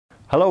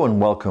Hello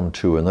and welcome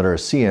to another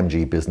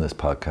CMG Business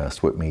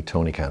Podcast with me,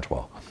 Tony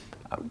Cantwell.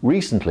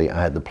 Recently,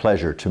 I had the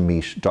pleasure to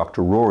meet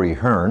Dr. Rory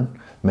Hearne.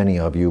 Many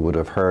of you would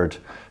have heard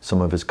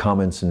some of his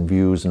comments and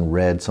views and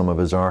read some of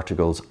his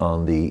articles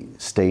on the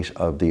state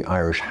of the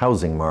Irish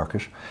housing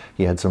market.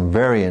 He had some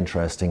very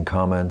interesting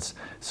comments,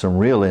 some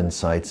real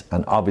insights,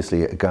 and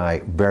obviously a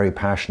guy very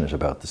passionate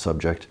about the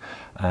subject.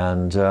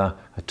 And I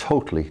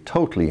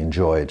totally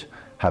enjoyed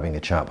having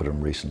a chat with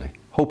him recently.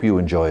 Hope you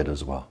enjoy it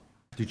as well.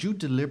 Did you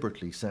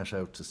deliberately set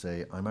out to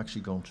say, I'm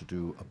actually going to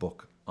do a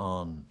book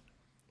on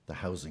the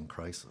housing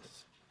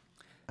crisis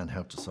and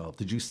how to solve?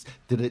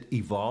 Did it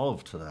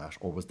evolve to that,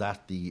 or was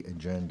that the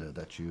agenda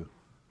that you?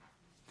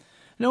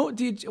 No,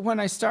 when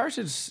I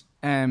started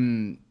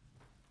to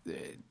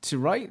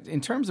write, in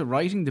terms of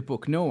writing the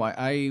book, no,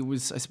 I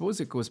suppose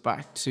it goes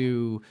back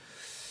to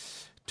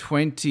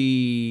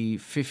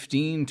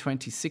 2015,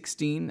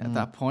 2016 at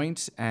that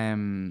point,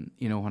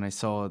 when I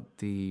saw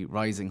the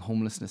rising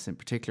homelessness in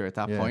particular at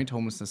that point,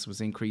 homelessness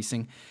was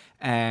increasing.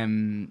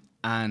 And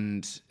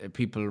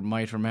people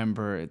might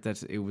remember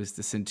that it was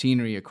the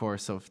centenary, of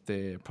course, of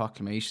the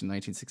proclamation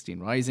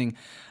 1916 Rising.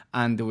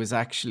 And there was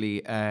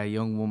actually a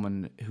young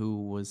woman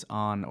who was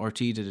on RT,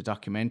 did a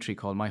documentary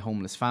called My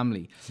Homeless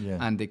Family. Yeah.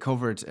 And they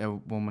covered a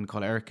woman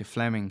called Erica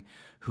Fleming,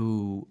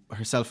 who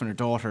herself and her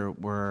daughter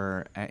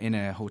were in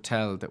a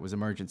hotel that was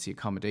emergency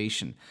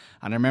accommodation.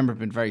 And I remember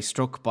being very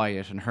struck by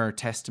it and her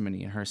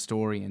testimony and her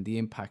story and the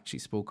impact she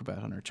spoke about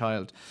on her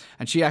child.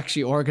 And she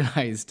actually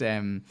organised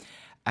a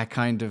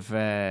kind of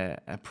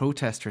a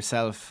protest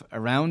herself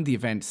around the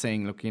event,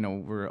 saying, look,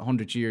 we're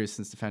 100 years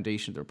since the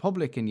foundation of the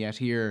Republic, and yet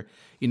here,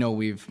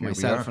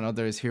 myself and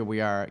others, here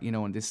we are,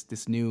 in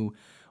this new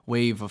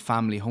wave of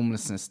family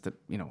homelessness that,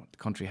 the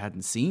country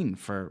hadn't seen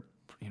for,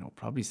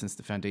 probably since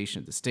the foundation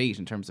of the state,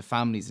 in terms of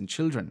families and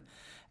children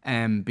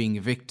being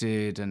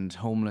evicted and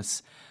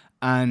homeless.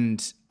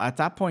 And at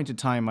that point in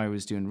time, I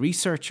was doing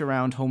research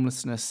around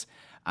homelessness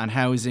and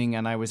housing,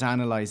 and I was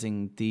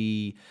analysing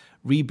the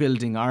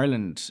Rebuilding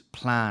Ireland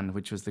plan,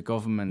 which was the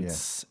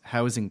government's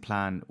housing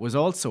plan, was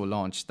also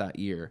launched that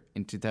year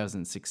in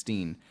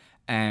 2016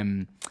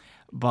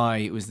 by,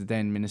 it was the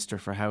then Minister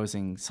for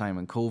Housing,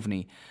 Simon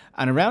Coveney.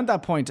 And around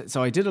that point,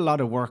 so I did a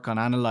lot of work on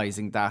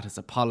analysing that as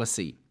a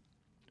policy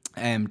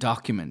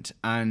document.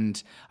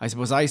 And I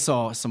suppose I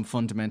saw some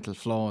fundamental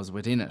flaws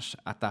within it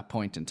at that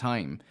point in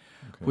time,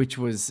 which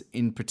was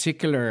in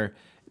particular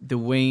the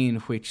way in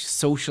which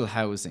social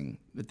housing,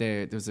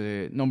 there's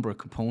a number of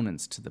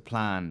components to the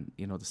plan,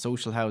 the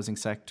social housing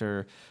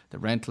sector, the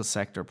rental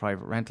sector,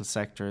 private rental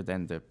sector,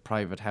 then the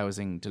private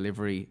housing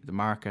delivery, the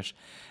market.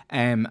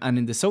 And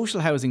in the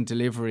social housing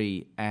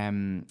delivery,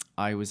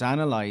 I was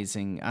analysed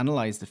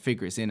the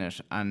figures in it.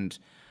 And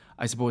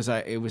I suppose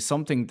it was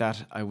something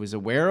that I was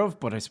aware of,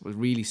 but it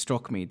really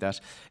struck me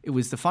that it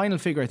was the final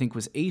figure, I think,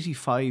 was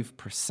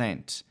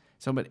 85%.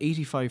 So about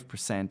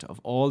 85% of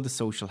all the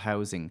social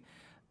housing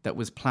that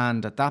was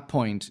planned at that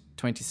point,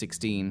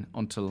 2016,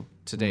 until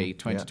today,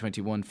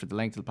 2021, for the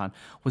length of the plan,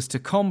 was to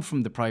come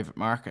from the private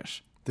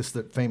market. This is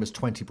the famous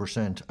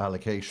 20%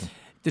 allocation.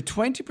 The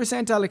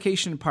 20%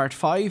 allocation in Part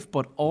 5,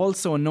 but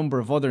also a number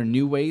of other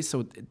new ways.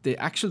 So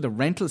the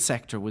rental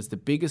sector was the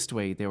biggest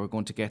way they were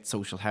going to get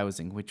social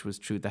housing, which was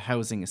through the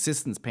housing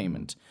assistance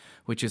payment,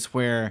 which is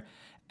where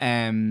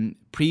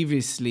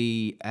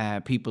previously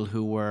people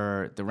who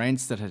were, the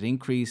rents that had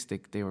increased,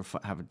 they were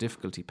having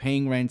difficulty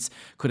paying rents,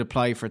 could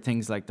apply for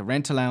things like the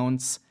rent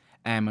allowance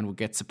and would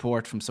get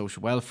support from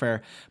social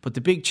welfare. But the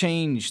big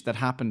change that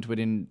happened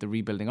within the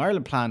Rebuilding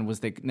Ireland plan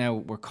was they now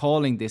were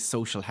calling this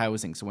social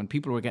housing. So when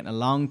people were getting a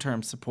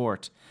long-term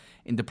support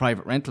in the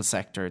private rental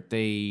sector,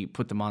 they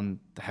put them on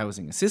the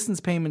housing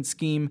assistance payment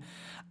scheme,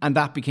 and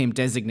that became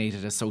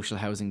designated as social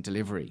housing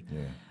delivery.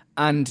 Yeah.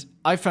 And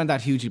I found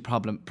that hugely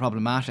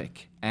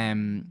problematic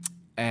in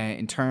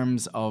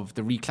terms of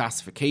the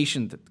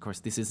reclassification. That, of course,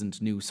 this isn't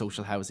new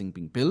social housing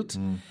being built.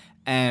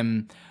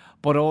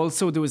 But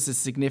also there was a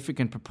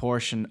significant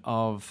proportion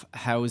of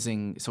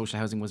social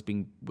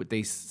housing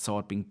they saw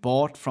it being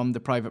bought from the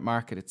private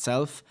market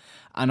itself.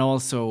 And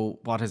also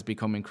what has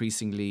become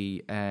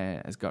increasingly,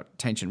 has got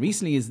attention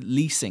recently, is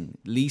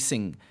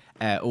leasing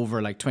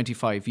over like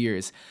 25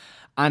 years.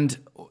 And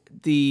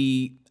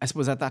I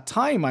suppose at that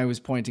time I was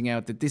pointing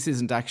out that this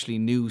isn't actually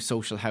new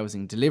social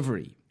housing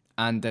delivery,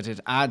 and that it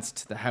adds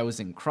to the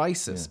housing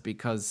crisis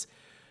because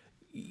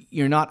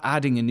you're not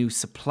adding a new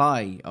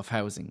supply of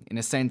housing. In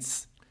a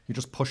sense, you're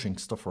just pushing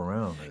stuff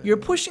around. You're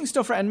pushing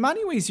stuff around. In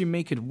many ways you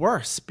make it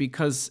worse,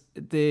 because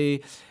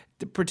the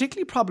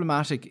particularly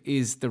problematic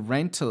is the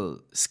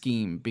rental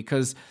scheme,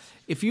 because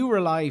if you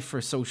rely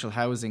for social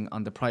housing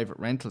on the private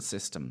rental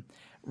system,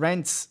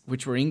 rents,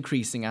 which were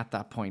increasing at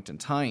that point in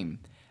time,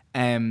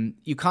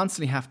 you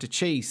constantly have to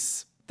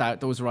chase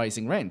those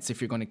rising rents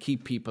if you're going to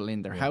keep people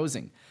in their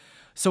housing.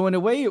 So in a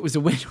way, it was a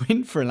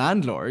win-win for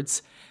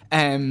landlords,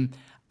 and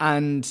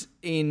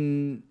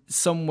in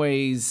some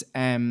ways,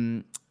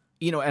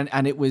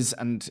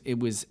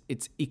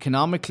 it's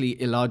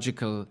economically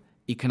illogical,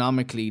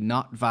 economically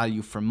not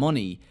value for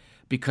money.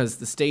 because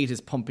the state is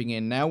pumping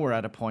in. Now we're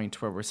at a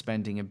point where we're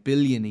spending $1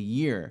 billion a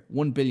year,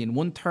 1 billion,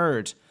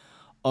 1/3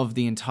 of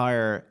the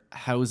entire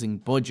housing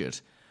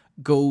budget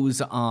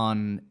goes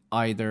on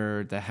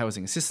either the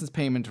housing assistance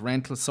payment,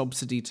 rental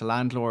subsidy to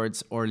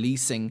landlords, or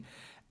leasing.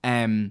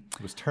 It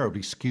was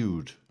terribly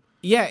skewed.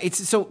 Yeah,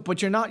 it's so,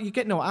 but you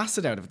get no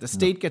asset out of it. The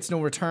state gets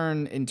no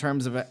return in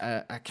terms of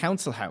a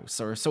council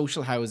house or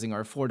social housing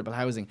or affordable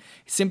housing.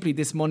 Simply,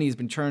 this money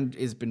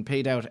has been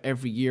paid out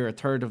every year,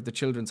 1/3 of the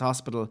children's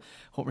hospital,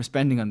 what we're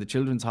spending on the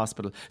children's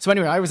hospital. So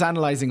anyway, I was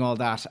analysing all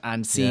that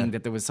and seeing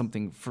that there was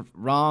something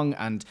wrong.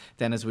 And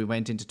then as we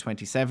went into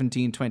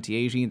 2017,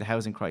 2018, the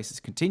housing crisis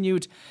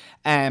continued.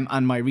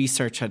 And my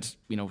research had,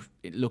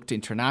 it looked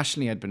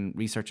internationally. I'd been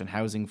researching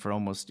housing for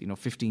almost,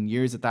 15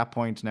 years at that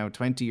point, now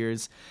 20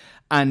 years.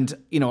 And,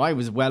 I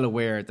was well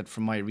aware that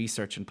from my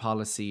research and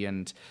policy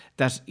and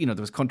that, there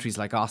was countries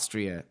like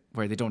Austria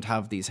where they don't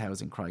have these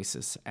housing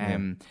crises.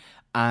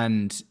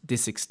 And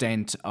this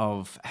extent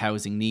of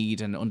housing need,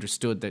 and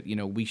understood that,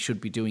 we should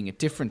be doing it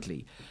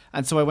differently.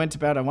 And so I wanted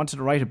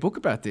to write a book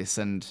about this.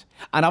 And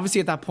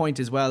obviously at that point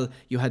as well,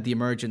 you had the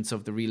emergence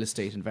of the real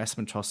estate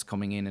investment trusts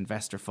coming in,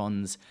 investor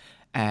funds,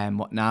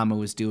 what NAMA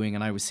was doing.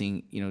 And I was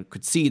seeing,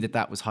 could see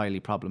that was highly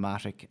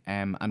problematic,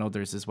 and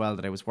others as well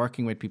that I was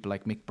working with, people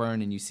like Mick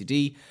Byrne in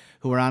UCD,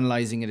 who were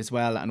analysing it as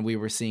well. And we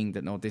were seeing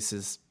that, no, this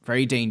is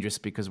very dangerous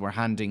because we're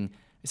handing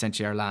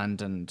essentially our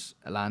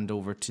land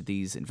over to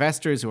these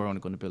investors who are only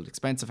going to build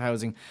expensive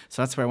housing.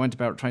 So that's where I went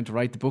about trying to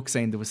write the book,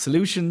 saying there were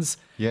solutions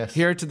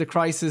here to the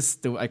crisis.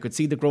 I could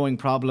see the growing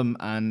problem,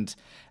 but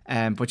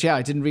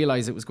I didn't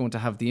realise it was going to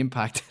have the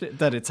impact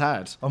that it's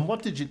had. And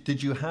what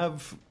did you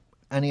have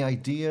any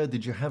idea?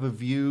 Did you have a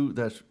view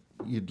that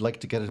you'd like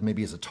to get it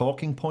maybe as a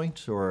talking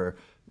point, or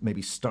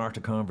maybe start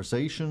a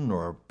conversation,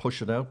 or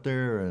push it out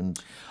there? And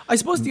I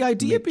suppose the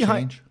idea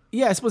behind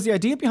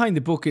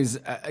the book is,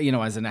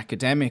 as an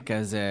academic,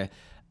 as a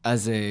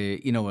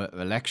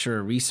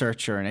lecturer,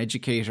 researcher, and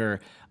educator,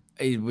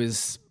 it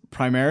was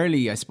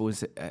primarily, I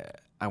suppose,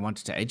 I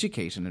wanted to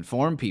educate and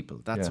inform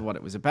people. That's what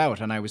it was about,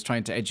 and I was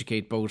trying to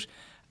educate both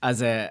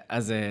as a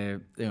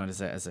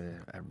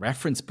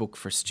reference book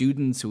for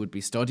students who would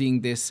be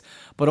studying this,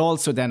 but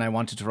also then I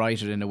wanted to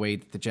write it in a way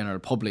that the general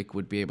public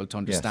would be able to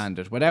understand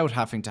it without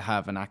having to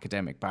have an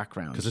academic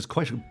background. Because it's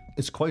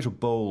quite a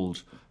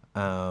bold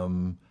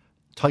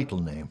title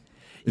name.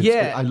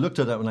 I looked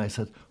at that and I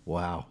said,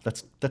 "Wow,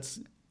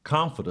 that's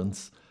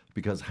confidence."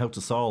 Because how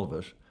to solve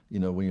it,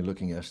 when you're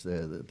looking at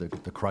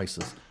the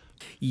crisis.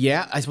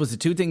 Yeah, I suppose the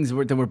two things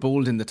that were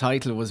bold in the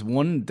title was,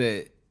 one,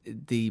 the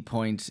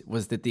point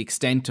was that the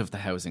extent of the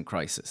housing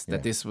crisis,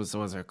 that this was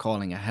what they're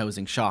calling a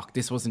housing shock.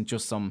 This wasn't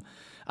just and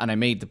I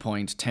made the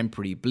point,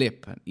 temporary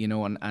blip,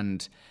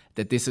 and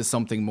that this is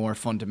something more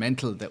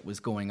fundamental that was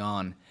going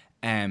on.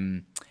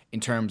 In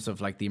terms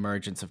of like the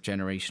emergence of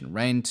generation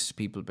rent,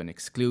 people have been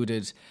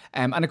excluded.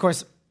 And of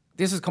course,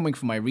 this is coming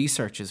from my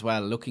research as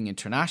well, looking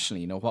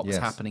internationally, what was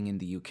happening in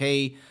the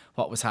UK,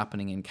 what was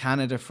happening in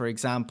Canada, for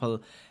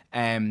example.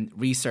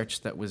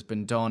 Research that was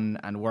been done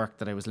and work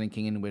that I was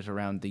linking in with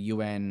around the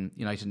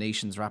United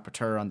Nations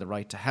Rapporteur on the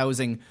Right to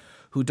Housing,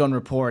 who done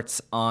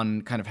reports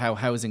on kind of how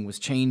housing was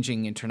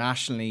changing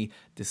internationally,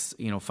 this,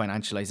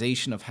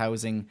 financialization of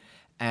housing.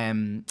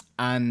 So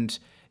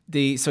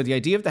the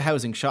idea of the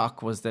housing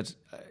shock was that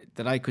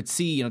I could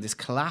see, this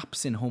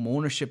collapse in home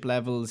ownership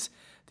levels,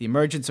 the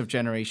emergence of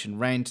generation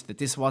rent, that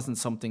this wasn't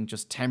something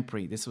just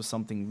temporary. This was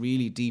something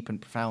really deep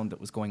and profound that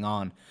was going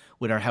on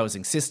with our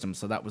housing system.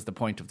 So that was the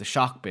point of the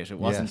shock bit. It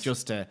wasn't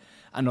just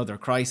another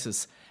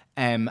crisis.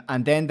 And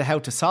then the how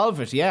to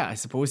solve it. Yeah, I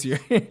suppose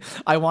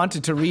I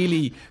wanted to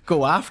really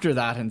go after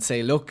that and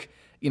say, look,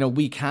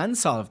 we can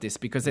solve this,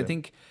 because I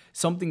think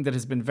something that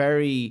has been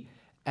very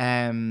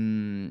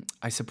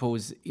I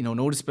suppose,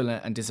 noticeable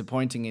and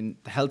disappointing in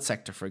the health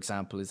sector, for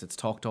example, is it's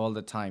talked all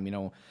the time,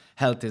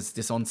 health is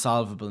this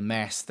unsolvable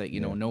mess that,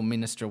 no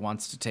minister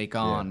wants to take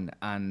on.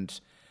 And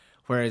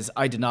whereas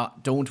I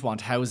don't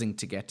want housing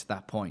to get to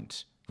that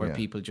point where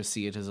people just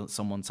see it as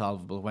some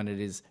unsolvable, when it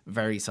is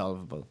very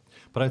solvable.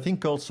 But I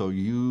think also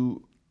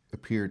you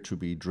appear to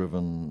be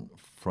driven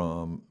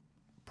from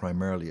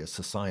primarily a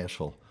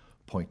societal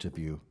point of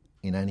view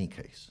in any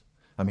case.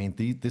 I mean,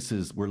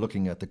 we're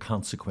looking at the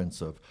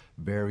consequence of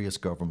various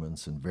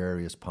governments and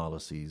various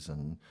policies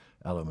and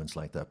elements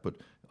like that. But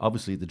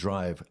obviously the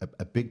drive,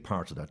 a big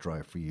part of that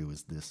drive for you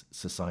is this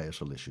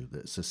societal issue,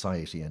 the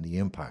society and the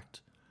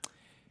impact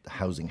the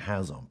housing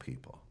has on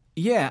people.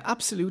 Yeah,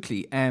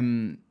 absolutely.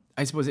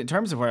 I suppose in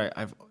terms of where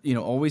I've,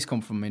 always come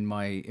from in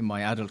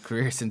my adult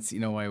career, since,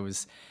 I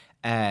was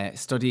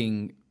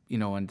studying,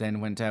 and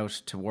then went out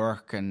to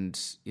work, and,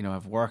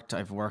 I've worked,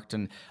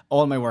 and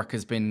all my work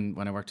has been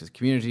when I worked as a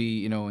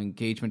community,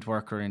 engagement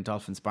worker in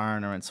Dolphin's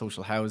Barn or in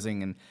social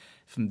housing, and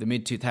from the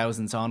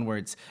mid-2000s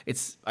onwards,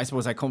 I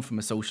suppose I come from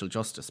a social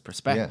justice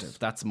perspective. Yes.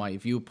 That's my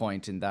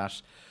viewpoint in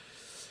that.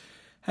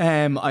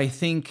 I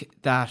think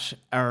that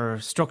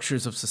our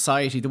structures of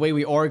society, the way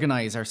we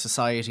organise our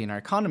society and our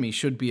economy,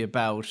 should be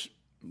about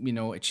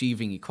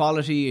achieving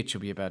equality. It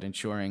should be about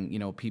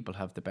ensuring, people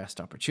have the best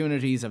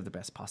opportunities, have the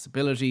best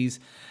possibilities.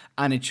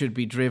 And it should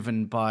be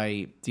driven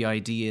by the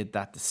idea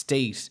that the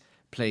state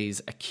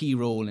plays a key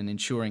role in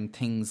ensuring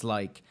things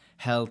like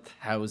health,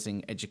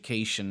 housing,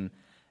 education,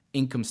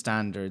 income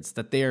standards,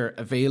 that they're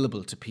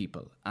available to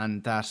people.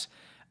 And that,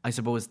 I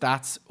suppose,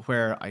 that's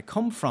where I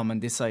come from.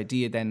 And this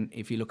idea then,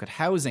 if you look at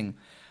housing,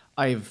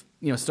 I've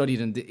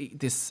studied in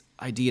this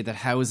idea that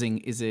housing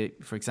is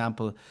for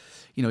example,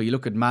 you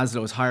look at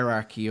Maslow's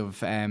hierarchy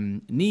of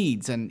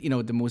needs, and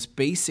the most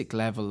basic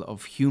level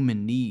of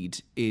human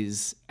need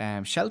is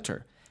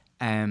shelter.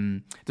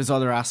 There's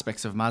other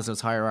aspects of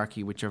Maslow's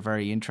hierarchy which are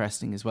very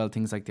interesting as well.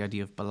 Things like the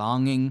idea of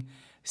belonging,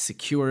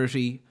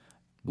 security.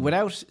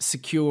 Without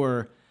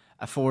secure,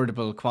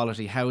 affordable,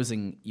 quality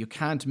housing, you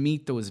can't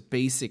meet those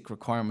basic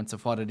requirements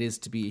of what it is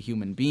to be a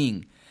human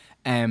being.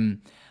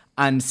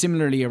 And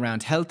similarly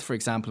around health, for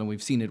example, and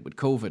we've seen it with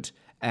COVID,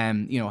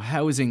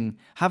 housing,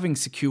 having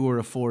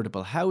secure,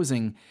 affordable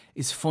housing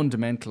is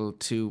fundamental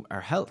to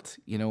our health,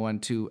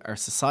 and to our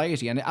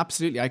society. And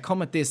absolutely, I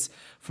come at this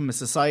from a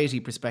society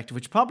perspective,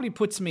 which probably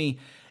puts me,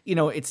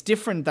 it's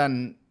different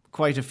than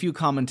quite a few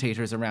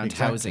commentators around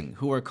housing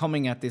who are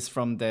coming at this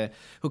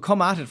who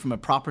come at it from a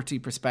property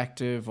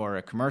perspective or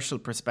a commercial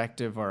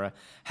perspective or a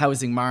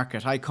housing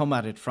market. I come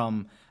at it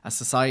from a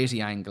society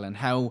angle, and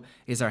how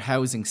is our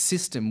housing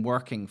system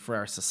working for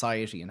our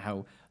society, and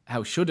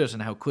how should it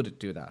and how could it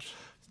do that?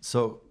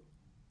 So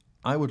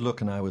I would look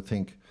and I would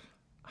think,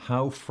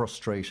 how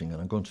frustrating,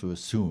 and I'm going to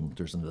assume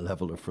there's a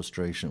level of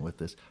frustration with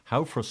this,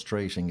 how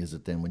frustrating is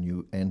it then when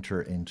you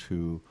enter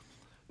into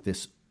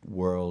this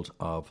world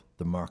of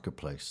the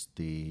marketplace,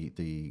 the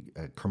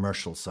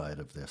commercial side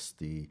of this,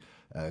 the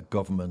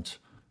government,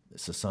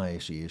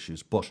 society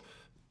issues, but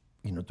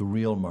the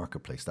real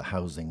marketplace, the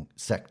housing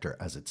sector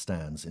as it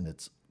stands in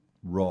its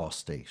raw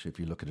state, if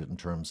you look at it in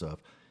terms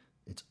of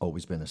it's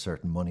always been a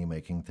certain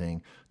money-making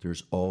thing.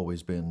 There's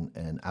always been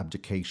an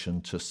abdication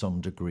to some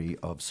degree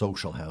of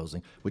social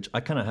housing, which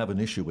I kind of have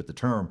an issue with the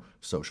term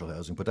social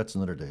housing, but that's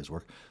another day's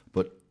work.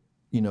 But,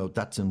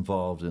 that's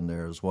involved in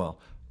there as well.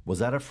 Was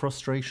that a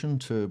frustration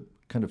to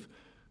kind of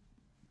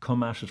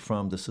come at it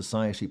from the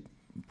society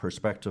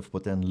perspective,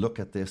 but then look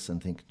at this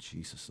and think,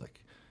 Jesus,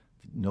 like,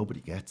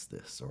 nobody gets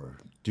this, or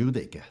do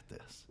they get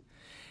this?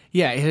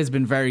 Yeah, it has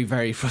been very,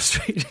 very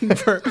frustrating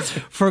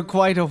for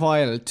quite a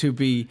while to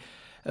be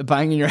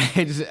banging your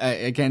head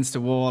against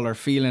a wall or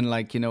feeling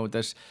like,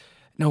 that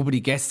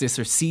nobody gets this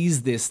or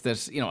sees this,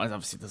 that,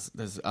 obviously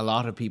there's a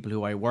lot of people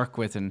who I work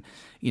with and,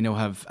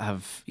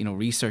 have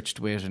researched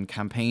with and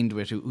campaigned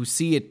with who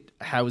see it,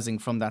 housing,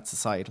 from that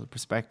societal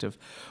perspective.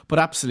 But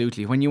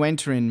absolutely, when you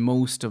enter in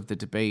most of the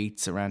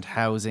debates around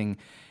housing,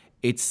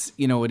 it's,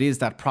 it is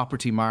that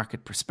property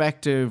market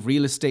perspective,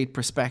 real estate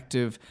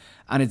perspective,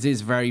 and it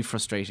is very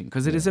frustrating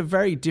because it is a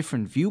very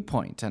different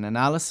viewpoint and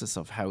analysis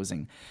of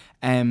housing.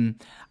 And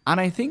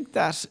I think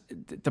that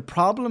the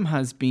problem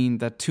has been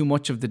that too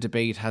much of the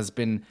debate has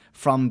been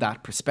from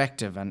that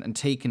perspective and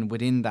taken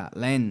within that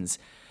lens,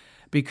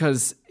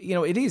 because,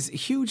 it is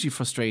hugely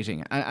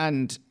frustrating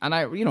and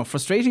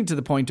frustrating to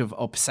the point of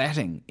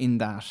upsetting in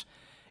that,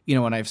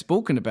 and I've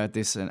spoken about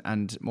this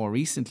and more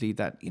recently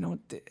that,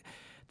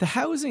 the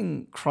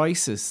housing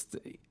crisis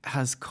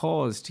has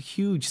caused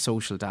huge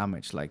social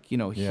damage,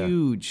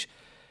 huge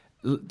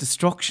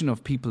destruction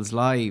of people's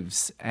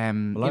lives.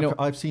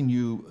 I've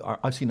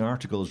seen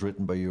articles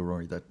written by you,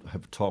 Rory, that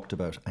have talked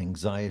about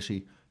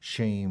anxiety,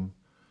 shame,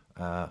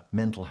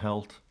 mental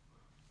health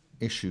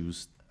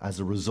issues as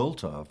a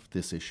result of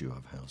this issue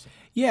of housing.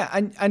 Yeah,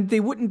 and they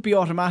wouldn't be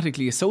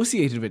automatically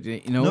associated with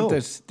it, No.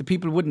 that the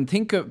people wouldn't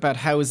think about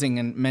housing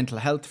and mental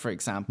health, for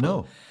example.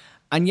 No.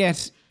 And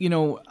yet,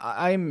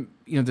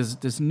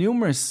 there's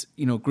numerous,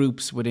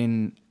 groups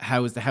within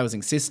the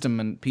housing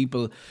system and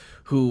people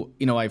who,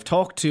 I've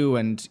talked to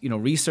and,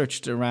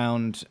 researched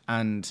around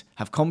and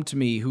have come to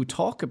me who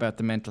talk about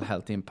the mental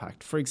health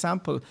impact. For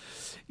example,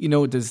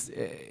 there's,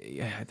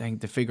 I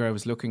think the figure I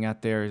was looking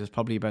at there's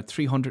probably about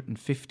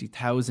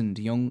 350,000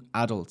 young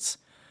adults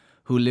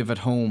who live at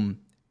home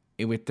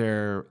with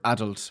their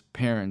adult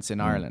parents in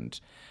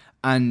Ireland.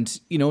 And,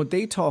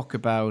 they talk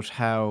about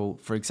how,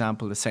 for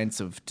example, the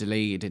sense of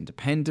delayed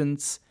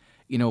independence,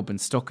 been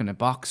stuck in a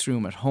box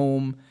room at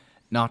home,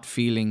 not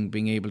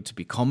being able to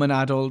become an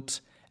adult,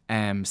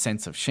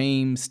 sense of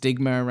shame,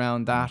 stigma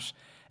around that,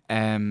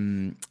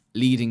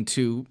 leading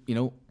to,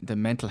 the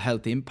mental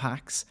health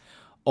impacts.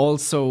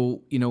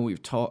 Also,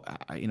 we've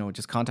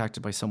just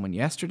contacted by someone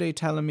yesterday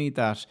telling me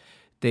that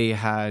they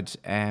are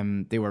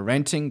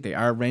renting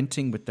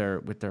with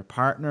their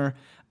partner,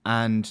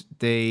 and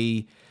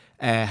they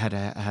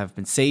have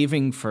been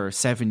saving for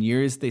 7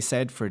 years, they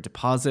said, for a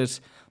deposit,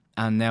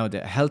 and now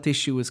the health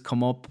issue has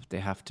come up. They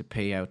have to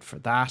pay out for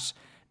that.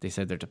 They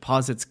said their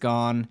deposit's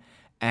gone,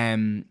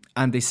 and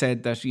they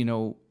said that,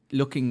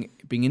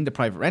 being in the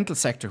private rental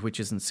sector, which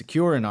isn't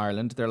secure in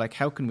Ireland, they're like,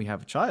 how can we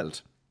have a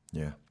child?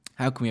 Yeah.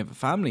 How can we have a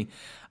family?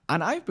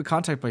 And I've been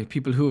contacted by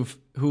people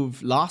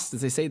who've lost,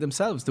 as they say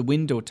themselves, the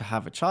window to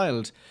have a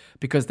child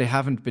because they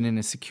haven't been in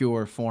a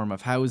secure form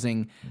of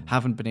housing,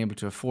 haven't been able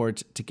to afford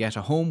to get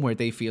a home where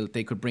they feel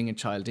they could bring a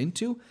child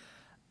into.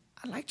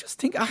 And I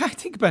think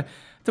about,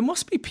 there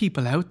must be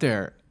people out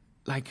there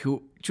like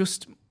who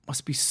just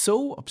must be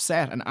so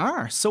upset and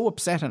are so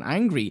upset and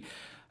angry.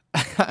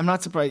 I'm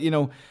not surprised,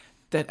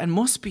 that, and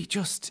must be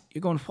just,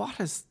 you're going, what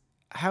has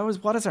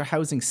our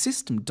housing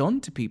system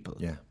done to people?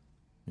 Yeah.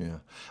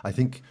 I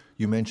think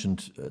you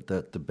mentioned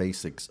that the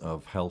basics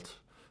of health,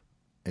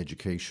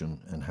 education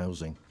and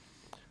housing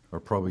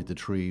are probably the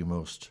three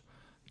most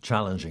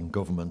challenging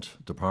government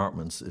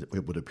departments,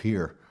 it would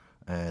appear.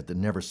 There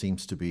never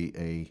seems to be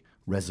a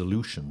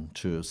resolution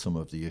to some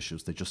of the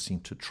issues. They just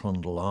seem to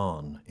trundle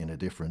on in a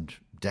different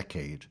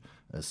decade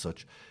as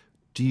such.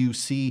 Do you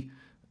see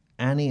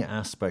any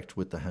aspect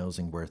with the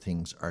housing where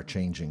things are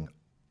changing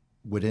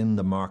within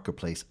the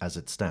marketplace as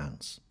it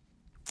stands?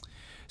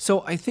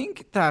 So I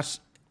think that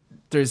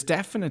there's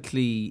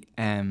definitely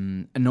a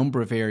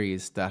number of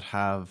areas that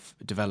have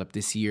developed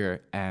this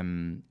year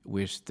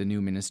with the new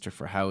Minister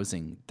for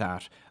Housing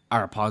that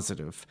are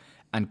positive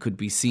and could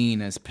be seen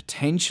as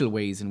potential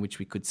ways in which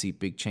we could see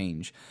big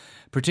change.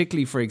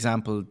 Particularly, for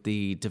example,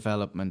 the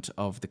development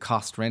of the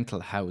cost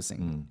rental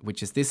housing,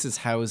 which is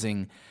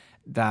housing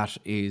that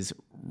is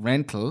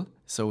rental,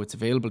 so it's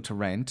available to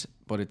rent,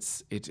 but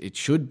it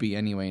should be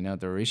anyway. Now,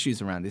 there are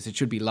issues around this. It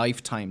should be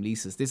lifetime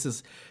leases. This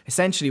is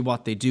essentially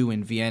what they do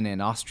in Vienna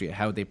in Austria,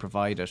 how they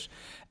provide it.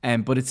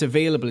 But it's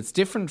available. It's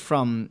different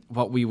from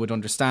what we would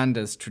understand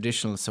as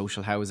traditional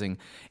social housing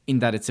in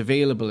that it's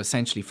available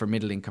essentially for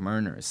middle-income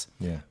earners.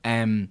 Yeah.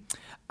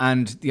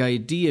 And the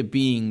idea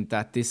being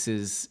that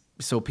the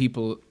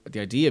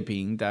idea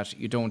being that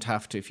you don't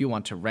have to, if you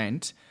want to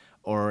rent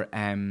or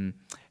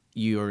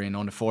you're in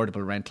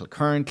unaffordable rental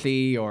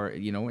currently or,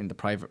 in the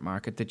private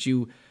market, that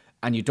you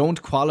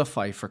don't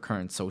qualify for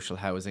current social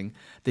housing,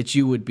 that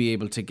you would be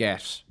able to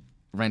get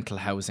rental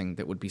housing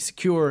that would be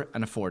secure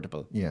and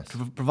affordable. Yes.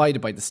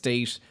 Provided by the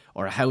state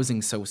or housing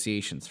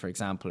associations, for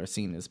example, are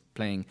seen as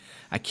playing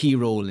a key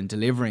role in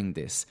delivering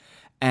this.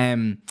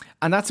 And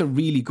that's a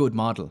really good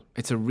model.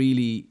 It's a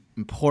really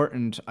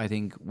important, I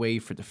think, way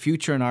for the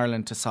future in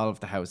Ireland to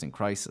solve the housing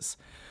crisis.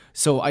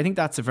 So I think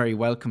that's a very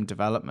welcome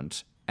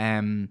development.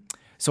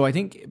 So I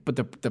think, but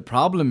the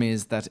problem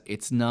is that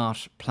it's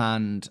not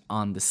planned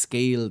on the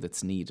scale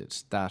that's needed.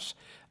 That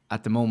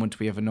at the moment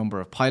we have a number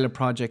of pilot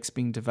projects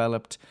being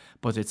developed,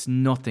 but it's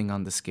nothing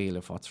on the scale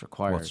of what's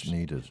required.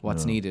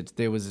 What's needed.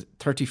 There was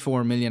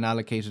 34 million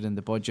allocated in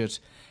the budget.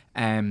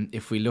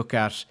 If we look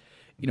at,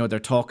 they're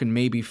talking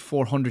maybe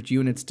 400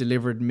 units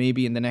delivered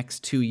maybe in the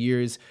next 2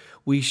 years.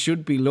 We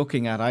should be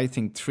looking at, I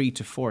think, 3,000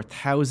 to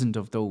 4,000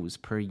 of those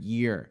per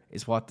year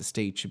is what the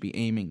state should be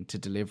aiming to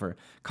deliver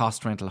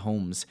cost rental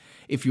homes.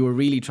 If you were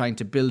really trying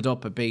to build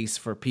up a base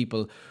for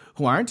people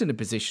who aren't in a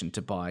position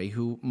to buy,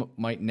 who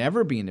might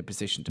never be in a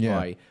position to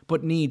buy,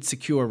 but need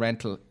secure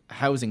rental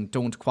housing,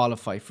 don't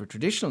qualify for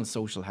traditional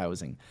social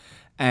housing.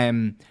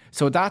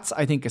 So that's,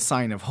 I think, a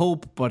sign of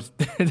hope. But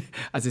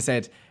as I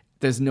said,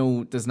 the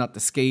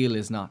scale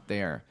is not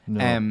there.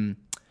 No.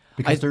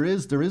 Because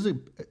there is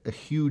a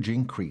huge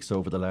increase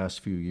over the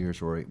last few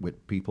years, Rory,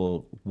 with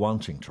people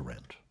wanting to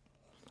rent.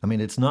 I mean,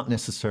 it's not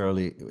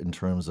necessarily in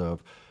terms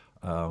of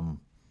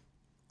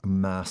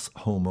mass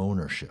home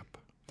ownership.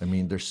 I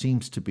mean, there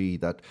seems to be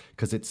that,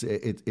 because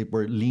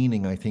we're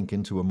leaning, I think,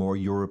 into a more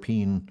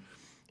European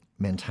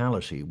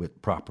mentality with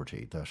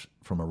property, that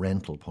from a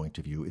rental point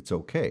of view, it's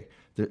okay.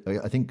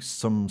 I think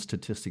some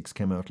statistics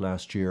came out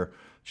last year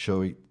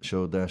showed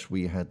that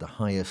we had the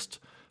highest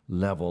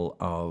level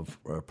of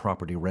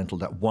property rental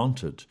that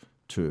wanted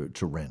to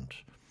rent.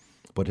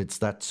 But it's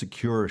that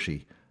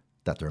security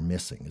that they're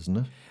missing, isn't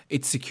it?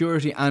 It's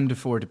security and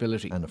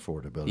affordability.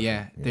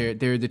 Yeah.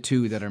 They're the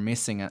two that are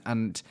missing.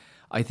 And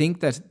I think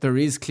that there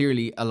is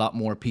clearly a lot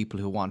more people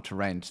who want to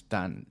rent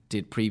than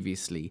did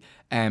previously.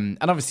 And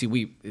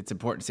obviously it's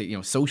important to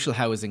say, social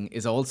housing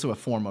is also a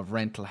form of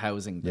rental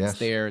housing that's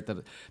there,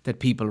 that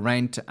people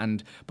rent.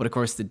 But of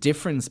course, the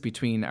difference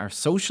between our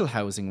social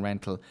housing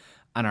rental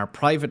and our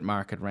private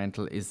market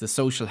rental is the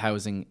social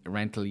housing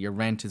rental, your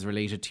rent is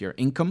related to your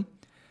income.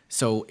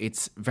 So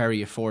it's very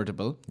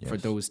affordable for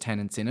those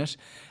tenants in it.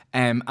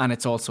 And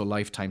it's also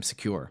lifetime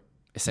secure,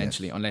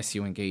 essentially, unless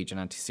you engage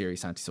in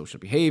serious antisocial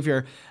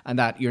behaviour, and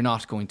that you're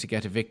not going to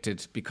get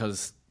evicted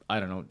because, I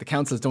don't know, the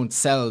councils don't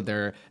sell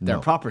their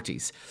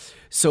properties.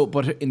 So,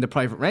 but in the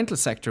private rental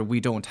sector,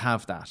 we don't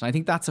have that. And I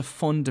think that's a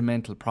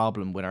fundamental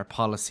problem with our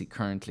policy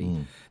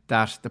currently,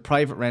 that the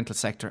private rental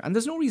sector, and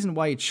there's no reason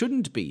why it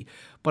shouldn't be,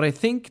 but I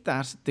think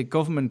that the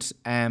government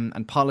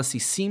and policy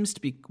seems to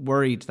be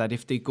worried that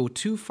if they go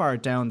too far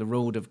down the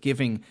road of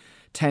giving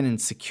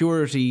tenants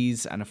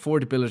securities and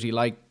affordability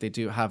like they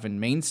do have in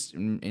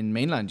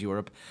mainland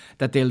Europe,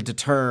 that they'll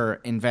deter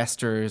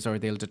investors or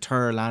they'll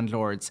deter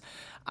landlords.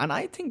 And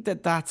I think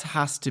that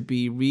has to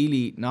be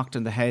really knocked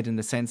on the head, in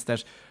the sense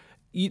that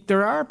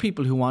there are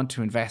people who want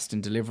to invest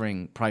in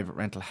delivering private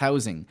rental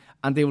housing,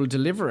 and they will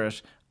deliver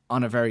it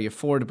on a very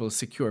affordable,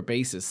 secure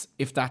basis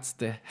if that's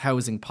the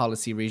housing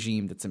policy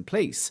regime that's in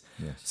place.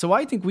 Yes. So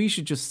I think we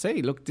should just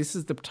say, look, this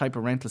is the type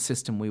of rental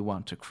system we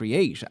want to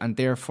create. And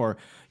therefore,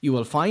 you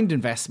will find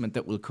investment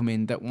that will come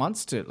in that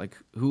wants to, like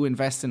who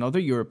invests in other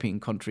European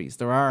countries.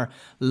 There are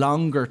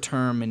longer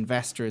term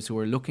investors who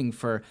are looking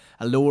for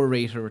a lower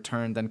rate of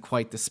return than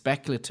quite the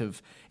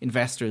speculative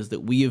investors that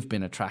we have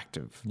been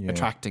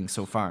attracting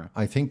so far.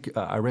 I think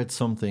I read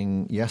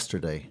something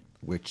yesterday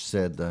which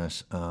said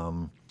that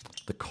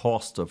the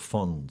cost of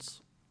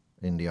funds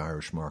in the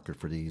Irish market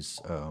for these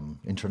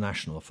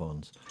international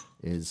funds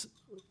is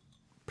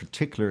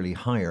particularly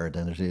higher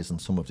than it is in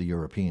some of the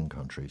European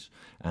countries.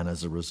 And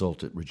as a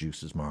result, it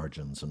reduces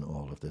margins and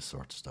all of this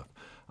sort of stuff.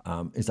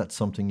 Is that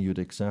something you'd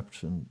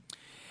accept?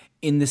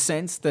 In the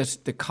sense that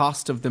the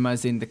cost of them,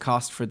 as in the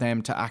cost for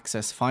them to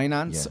access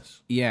finance?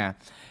 Yes. Yeah.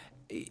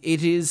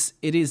 It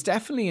is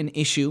definitely an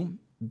issue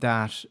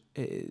that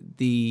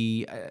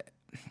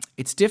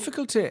it's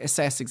difficult to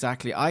assess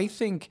exactly. I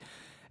think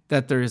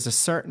that there is a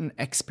certain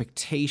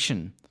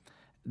expectation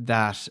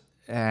that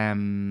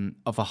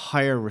of a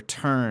higher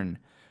return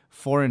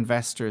for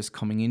investors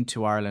coming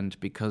into Ireland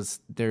because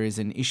there is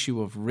an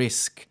issue of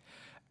risk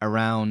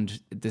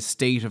around the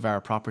state of our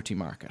property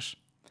market.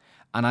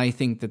 And I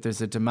think that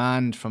there's a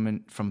demand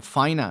from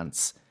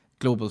finance,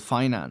 global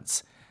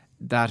finance,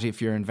 that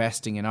if you're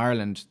investing in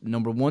Ireland,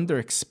 number one, they're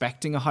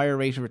expecting a higher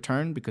rate of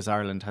return because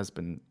Ireland has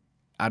been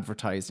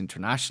advertised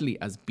internationally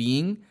as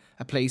being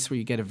a place where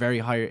you get a very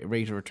high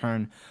rate of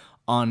return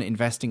on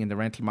investing in the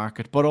rental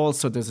market. But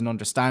also there's an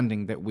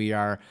understanding that we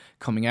are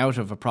coming out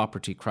of a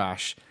property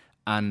crash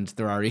and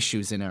there are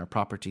issues in our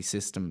property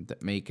system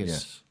that make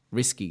it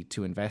risky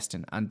to invest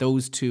in. And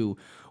those two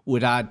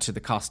would add to the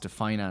cost of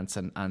finance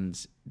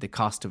and the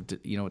cost of,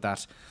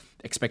 that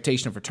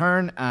expectation of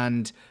return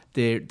and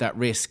that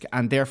risk.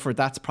 And therefore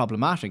that's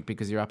problematic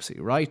because you're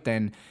absolutely right.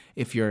 Then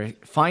if your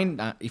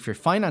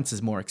finance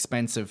is more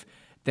expensive,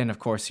 then of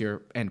course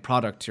your end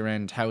product, your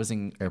end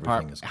housing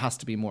has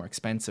to be more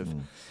expensive.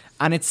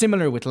 And it's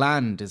similar with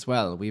land as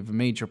well. We have a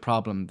major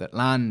problem that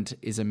land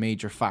is a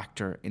major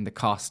factor in the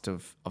cost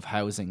of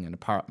housing and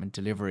apartment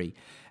delivery.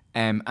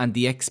 And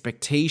the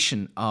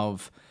expectation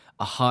of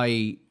a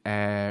high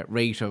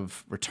rate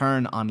of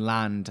return on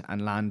land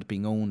and land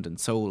being owned and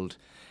sold.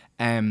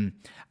 And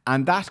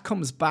that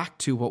comes back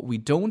to what we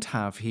don't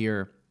have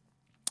here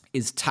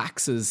is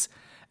taxes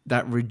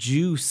that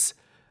reduce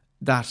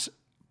that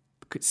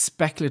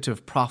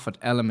speculative profit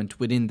element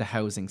within the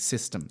housing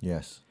system.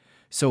 Yes.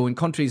 So in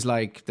countries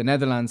like the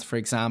Netherlands, for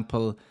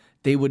example,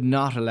 they would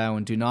not allow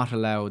and do not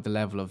allow the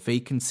level of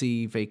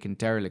vacancy, vacant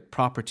derelict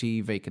property,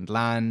 vacant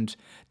land.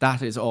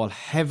 That is all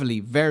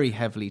very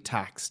heavily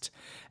taxed.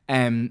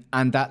 And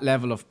that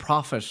level of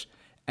profit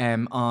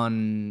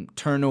on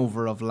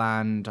turnover of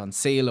land, on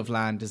sale of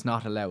land is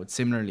not allowed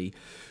similarly.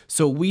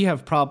 So we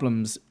have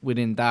problems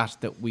within that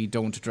we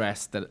don't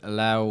address that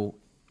allow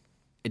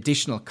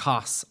additional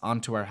costs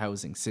onto our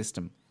housing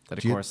system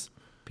that, of course,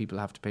 people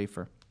have to pay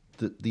for.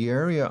 The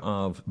area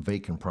of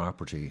vacant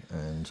property,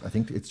 and I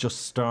think it's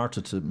just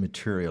started to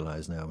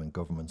materialise now in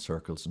government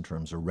circles in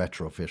terms of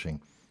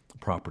retrofitting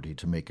property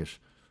to make it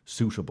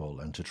suitable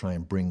and to try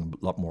and bring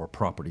a lot more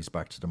properties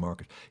back to the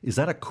market. Is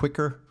that a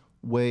quicker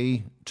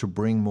way to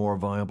bring more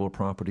viable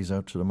properties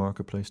out to the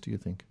marketplace, do you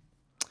think?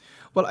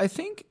 Well, I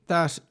think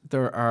that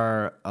there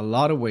are a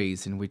lot of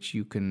ways in which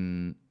you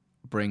can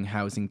bring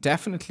housing.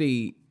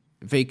 Definitely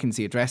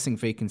addressing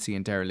vacancy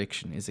and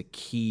dereliction is a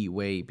key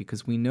way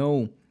because we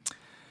know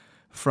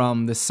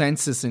from the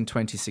census in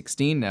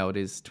 2016, now it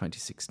is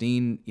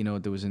 2016,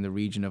 there was in the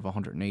region of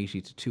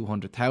 180 to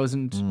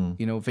 200,000,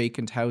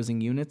 vacant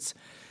housing units.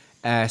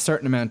 A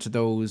certain amount of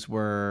those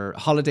were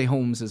holiday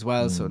homes as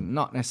well, so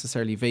not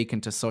necessarily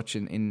vacant as such.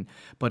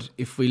 But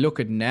if we look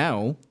at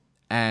now,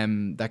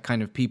 that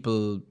kind of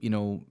people,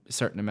 a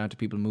certain amount of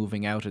people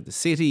moving out of the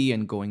city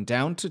and going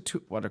down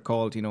to what are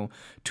called,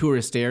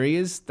 tourist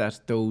areas,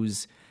 that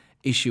those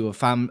issue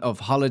of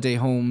holiday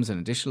homes and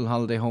additional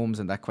holiday homes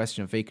and that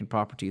question of vacant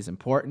property is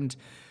important.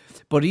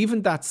 But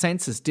even that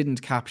census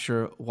didn't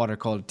capture what are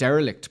called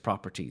derelict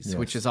properties,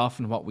 which is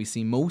often what we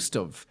see most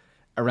of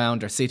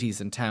around our cities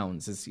and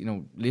towns. Is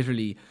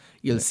literally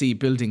you'll see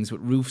buildings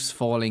with roofs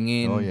falling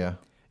in. Oh yeah,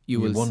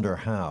 you will wonder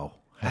how.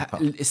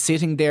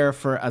 Sitting there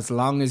for as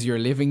long as you're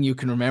living, you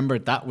can remember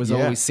that was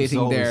always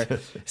sitting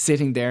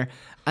there.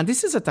 And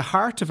this is at the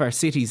heart of our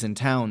cities and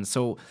towns.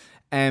 So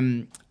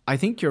I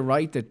think you're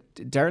right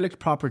that derelict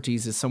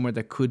properties is somewhere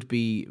that could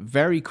be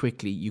very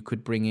quickly, you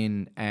could bring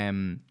in,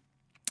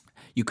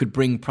 you could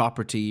bring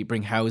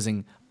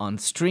housing on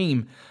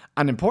stream.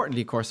 And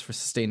importantly, of course, for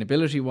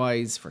sustainability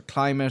wise, for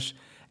climate,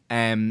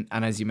 and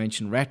as you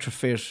mentioned,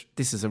 retrofit,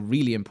 this is a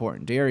really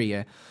important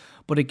area.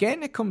 But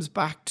again, it comes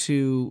back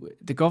to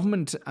the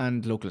government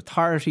and local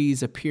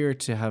authorities appear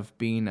to have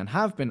been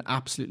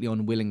absolutely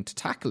unwilling to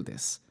tackle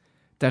this,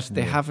 that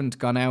they haven't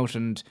gone out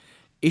and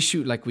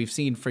issued, like we've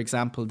seen, for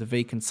example, the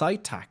vacant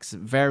site tax,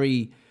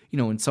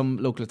 in some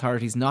local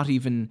authorities not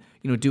even,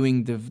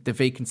 doing the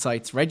vacant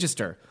sites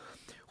register,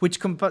 which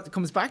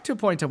comes back to a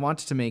point I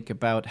wanted to make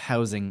about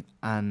housing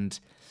and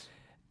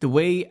the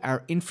way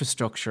our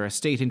infrastructure, our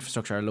state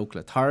infrastructure, our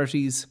local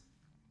authorities,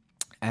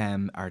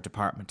 our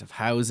Department of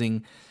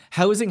Housing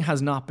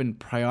has not been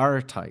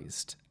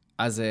prioritised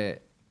as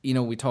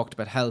we talked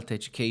about health,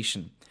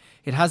 education.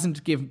 It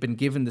hasn't been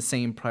given the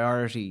same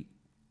priority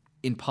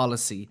in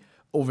policy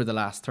over the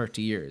last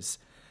 30 years.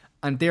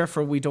 And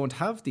therefore, we don't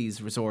have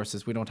these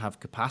resources. We don't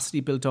have capacity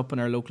built up in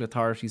our local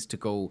authorities to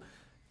go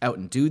out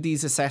and do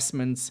these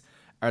assessments.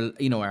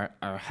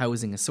 Our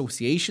housing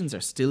associations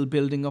are still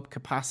building up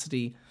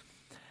capacity.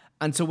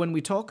 And so when we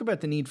talk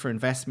about the need for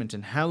investment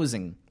in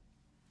housing,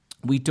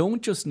 we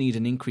don't just need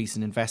an increase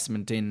in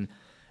investment in,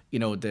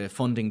 the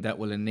funding that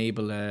will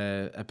enable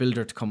a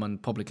builder to come on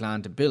public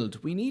land and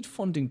build. We need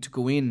funding to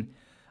go in,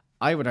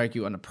 I would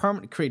argue, on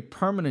create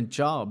permanent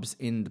jobs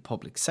in the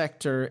public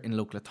sector, in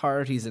local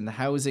authorities, in the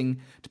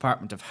housing,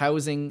 Department of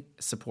Housing,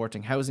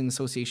 supporting housing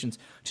associations,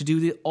 to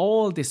do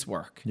all this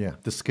work. Yeah,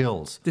 the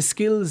skills.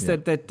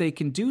 That they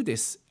can do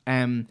this.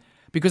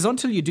 Because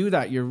until you do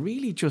that, you're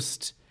really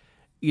just...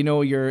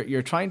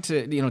 you're trying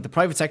to, the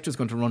private sector is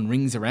going to run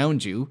rings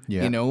around you,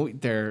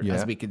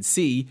 as we can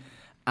see,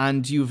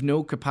 and you've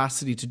no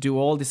capacity to do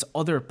all this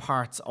other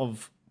parts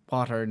of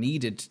what are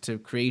needed to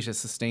create a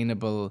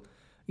sustainable,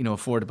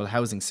 affordable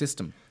housing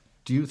system.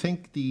 Do you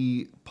think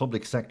the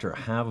public sector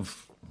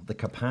have the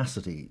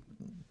capacity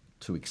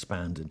to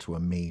expand into a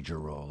major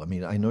role? I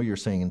mean, I know you're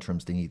saying in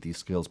terms they need these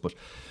skills, but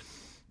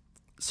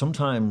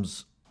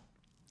sometimes...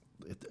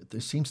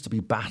 there seems to be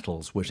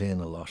battles within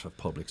a lot of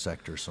public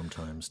sectors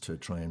sometimes to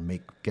try and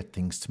get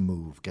things to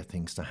move, get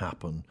things to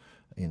happen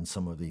in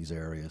some of these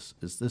areas.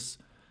 Is this...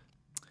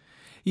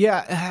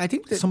 Yeah, I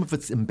think that some of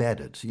it's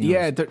embedded.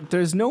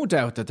 There's no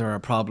doubt that there are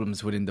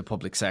problems within the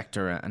public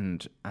sector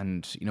and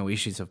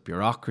issues of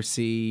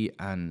bureaucracy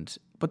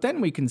but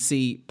then we can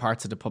see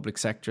parts of the public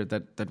sector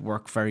that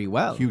work very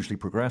well. Hugely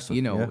progressive.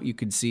 You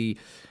could see...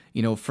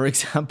 for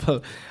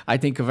example, I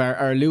think of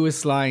our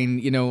Lewis line,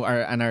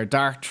 our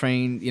DART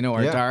train,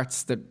 our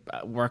darts that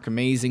work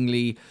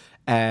amazingly,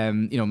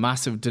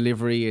 massive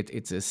delivery.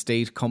 It's a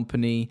state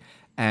company.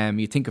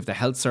 You think of the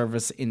health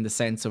service in the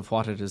sense of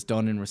what it has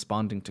done in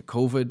responding to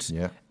COVID.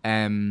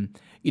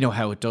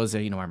 How it does,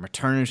 our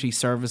maternity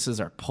services,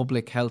 our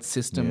public health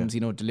systems,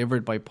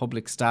 delivered by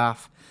public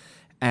staff,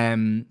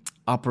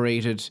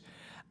 operated.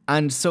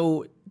 And so...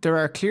 there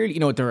are clearly,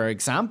 there are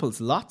examples,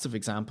 lots of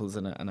examples,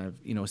 and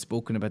I've,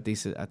 spoken about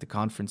this at the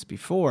conference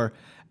before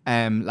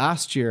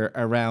last year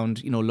around,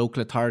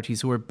 local authorities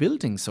who are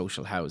building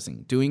social housing,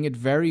 doing it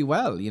very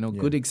well,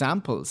 good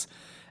examples.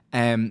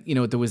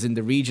 There was in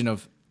the region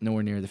of,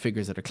 nowhere near the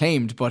figures that are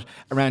claimed, but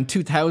around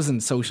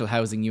 2,000 social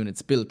housing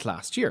units built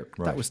last year.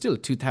 Right. That was still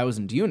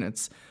 2,000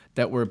 units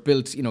that were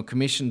built,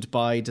 commissioned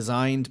by,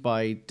 designed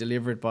by,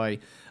 delivered by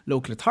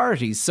local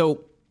authorities. So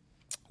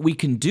we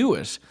can do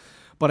it.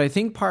 But I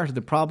think part of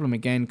the problem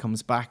again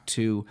comes back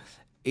to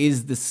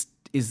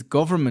is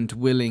government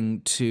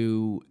willing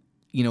to,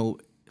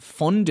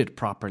 fund it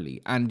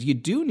properly? And you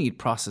do need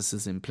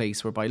processes in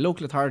place whereby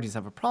local authorities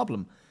have a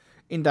problem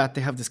in that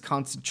they have this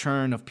constant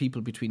churn of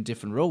people between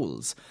different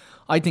roles.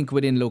 I think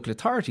within local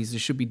authorities there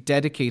should be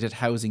dedicated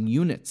housing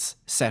units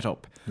set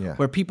up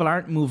where people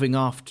aren't moving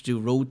off to do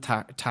road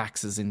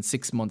taxes in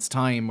 6 months'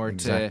 time or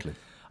to...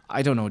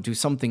 I don't know, do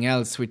something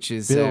else, which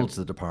is... build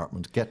the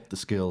department, get the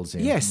skills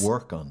in,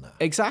 work on that.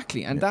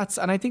 Exactly. And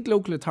and I think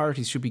local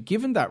authorities should be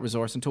given that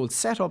resource and told,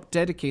 set up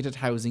dedicated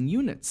housing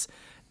units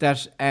that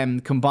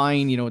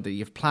combine, that you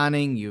have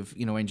planning, you've,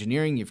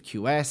 engineering, you've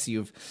QS,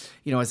 you've,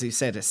 as you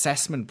said,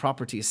 assessment,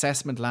 property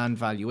assessment, land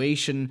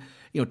valuation,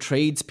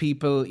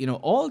 tradespeople,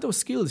 all those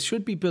skills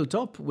should be built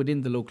up within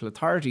the local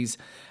authorities.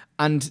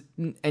 And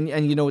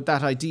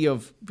that idea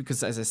of,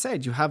 because as I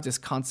said, you have this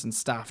constant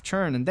staff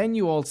churn, and then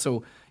you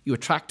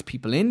attract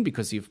people in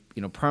because you've,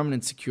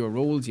 permanent secure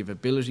roles, you have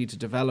ability to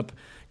develop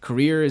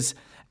careers.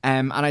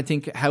 And I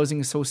think housing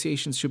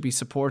associations should be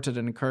supported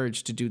and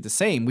encouraged to do the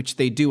same, which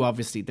they do,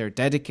 obviously. They're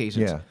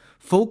dedicated,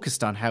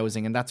 focused on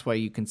housing. And that's why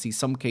you can see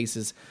some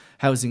cases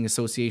housing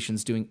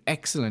associations doing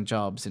excellent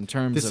jobs in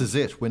terms of... This is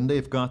it. When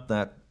they've got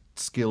that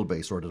skill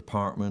base or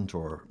department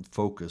or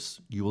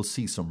focus, you will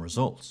see some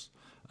results.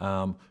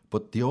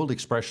 But the old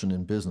expression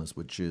in business,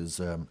 which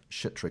is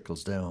shit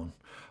trickles down,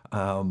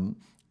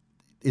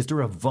 is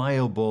there a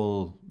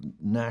viable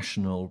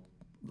national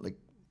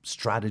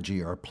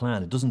strategy or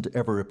plan? It doesn't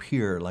ever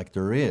appear like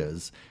there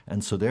is,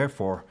 and so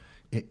therefore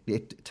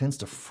it tends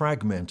to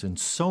fragment in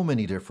so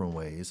many different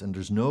ways, and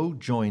there's no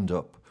joined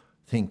up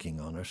thinking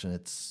on it, and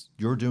it's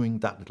you're doing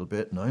that little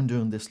bit and I'm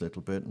doing this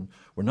little bit, and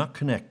we're not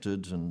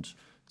connected, and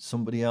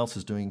somebody else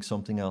is doing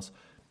something else.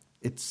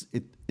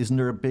 Isn't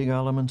there a big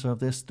element of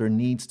this? There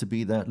needs to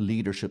be that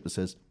leadership that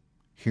says,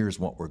 here's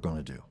what we're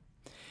going to do.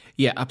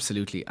 Yeah,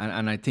 absolutely.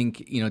 And I think,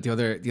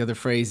 the other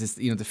phrase is,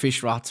 the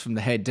fish rots from the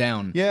head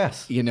down.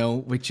 Yes.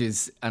 Which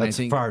is... and that's I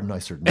think, far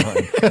nicer than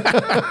mine.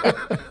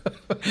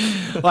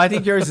 Well, I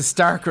think yours is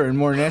starker and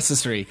more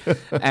necessary.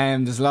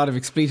 There's a lot of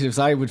expletives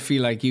I would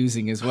feel like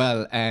using as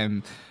well.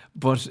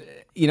 But,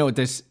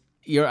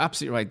 You're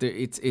absolutely right.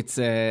 It's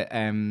a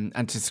and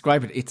to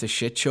describe it, it's a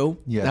shit show.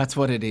 Yeah. That's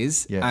what it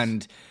is. Yes.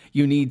 And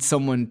you need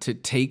someone to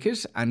take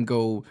it and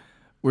go,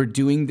 we're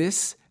doing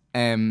this.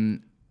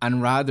 And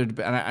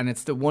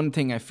it's the one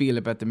thing I feel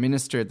about the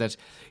minister, that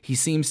he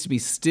seems to be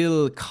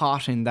still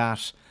caught in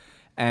that.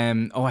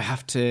 I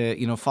have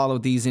to, follow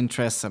these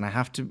interests, and I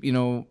have to,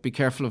 be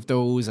careful of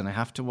those, and I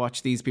have to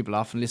watch these people,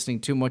 often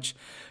listening too much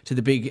to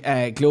the big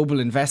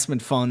global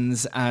investment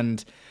funds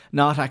and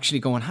not actually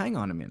going, hang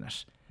on a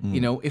minute.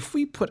 If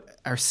we put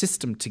our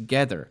system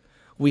together,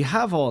 we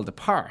have all the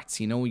parts.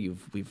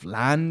 We've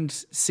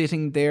land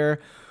sitting there.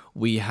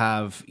 We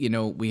have,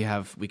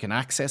 we can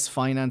access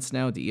finance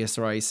now. The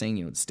ESRI is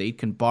saying, the state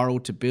can borrow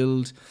to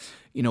build.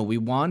 We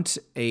want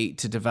to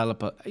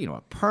develop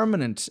a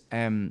permanent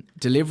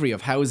delivery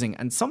of housing.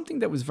 And something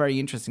that was very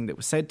interesting that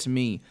was said to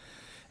me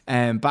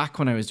back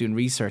when I was doing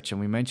research,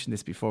 and we mentioned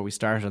this before we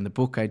started on the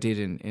book I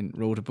did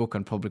wrote a book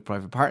on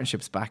public-private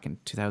partnerships back in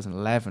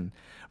 2011.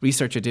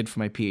 Research I did for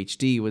my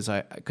PhD was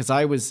because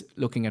I was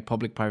looking at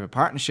public-private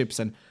partnerships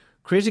and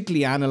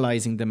critically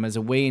analysing them as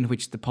a way in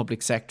which the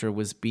public sector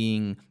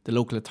the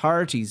local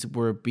authorities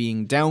were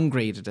being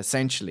downgraded,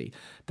 essentially,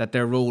 that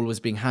their role was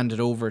being handed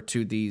over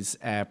to these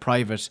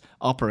private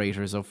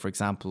operators of, for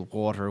example,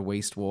 water,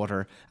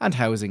 wastewater, and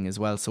housing as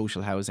well,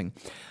 social housing.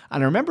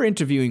 And I remember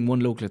interviewing one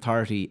local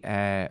authority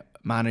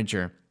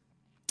manager.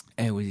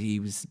 He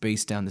was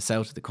based down the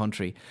south of the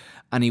country,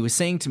 and he was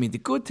saying to me, the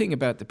good thing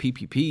about the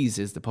PPPs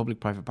is the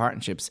public-private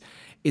partnerships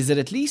is that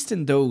at least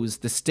in those,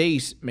 the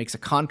state makes a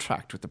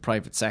contract with the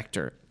private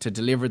sector to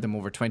deliver them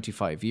over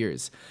 25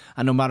 years.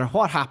 And no matter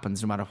what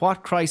happens, no matter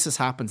what crisis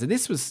happens, and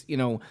this was,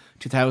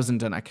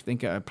 2000, and I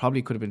think it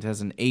probably could have been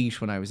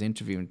 2008 when I was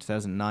interviewing,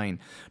 2009,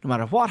 no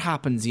matter what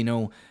happens,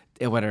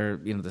 whether,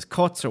 there's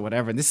cuts or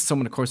whatever, and this is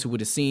someone, of course, who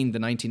would have seen the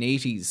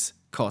 1980s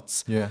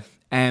cuts. Yeah.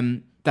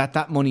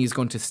 That money is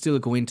going to still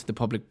go into the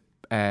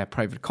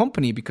public-private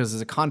company because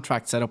there's a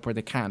contract set up where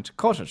they can't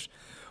cut it.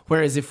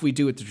 Whereas if we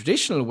do it the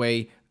traditional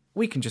way,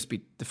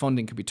 the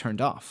funding could be turned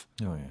off.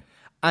 Oh, yeah.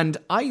 And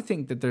I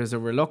think that there's a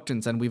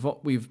reluctance, and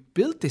we've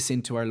built this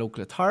into our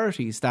local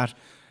authorities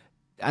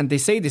and they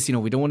say this,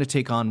 we don't want to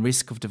take on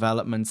risk of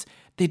developments.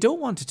 They don't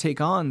want to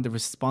take on the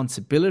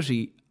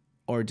responsibility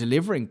or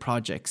delivering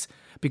projects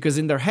because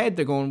in their head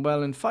they're going,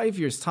 well, in 5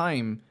 years'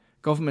 time,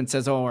 government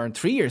says, or in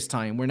 3 years'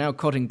 time, we're now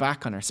cutting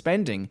back on our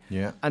spending.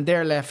 Yeah. And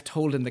they're left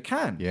holding the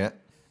can. Yeah.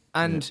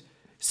 And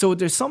so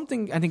there's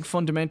something, I think,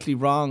 fundamentally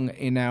wrong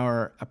in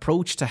our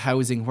approach to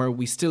housing where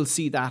we still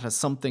see that as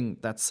something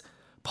that's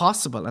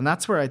possible. And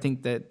that's where I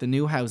think that the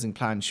new housing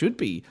plan should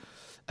be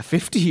a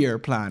 50-year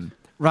plan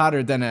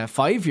rather than a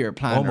 5-year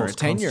plan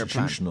almost or a 10-year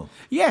plan.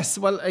 Yes,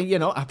 well,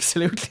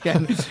 absolutely.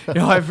 And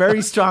I'm a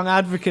very strong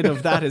advocate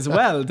of that as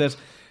well, that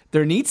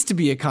there needs to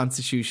be a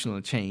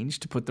constitutional change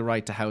to put the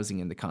right to housing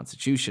in the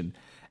Constitution,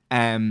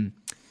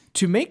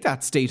 to make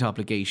that state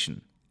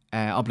obligation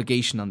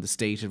on the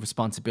state, a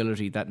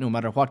responsibility that no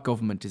matter what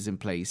government is in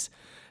place,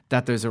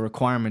 that there's a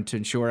requirement to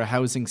ensure a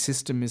housing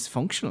system is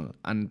functional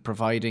and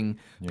providing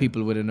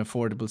people with an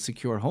affordable,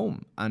 secure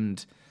home.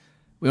 And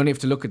we only have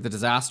to look at the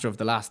disaster of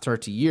the last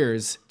 30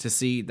 years to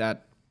see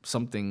that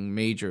something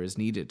major is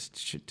needed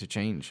to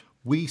change.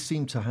 We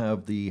seem to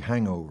have the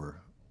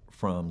hangover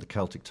from the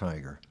Celtic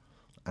Tiger,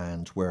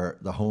 and where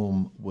the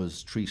home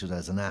was treated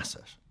as an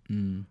asset.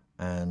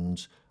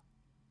 And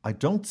I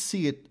don't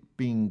see it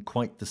being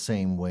quite the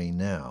same way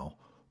now,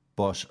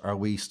 but are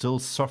we still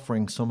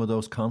suffering some of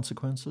those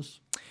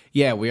consequences?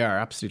 Yeah, we are,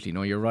 absolutely.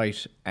 No, you're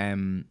right.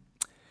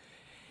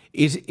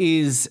 It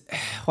is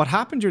what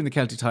happened during the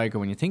Celtic Tiger,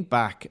 when you think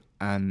back,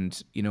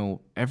 and,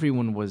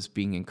 everyone was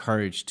being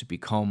encouraged to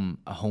become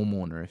a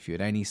homeowner if you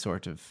had any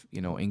sort of,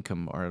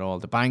 income or at all.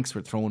 The banks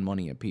were throwing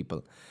money at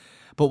people.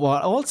 But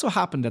what also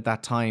happened at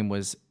that time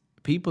was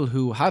people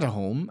who had a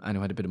home and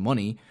who had a bit of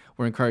money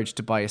were encouraged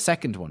to buy a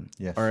second one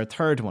or a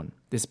third one,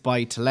 this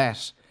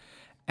buy-to-let.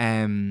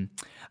 And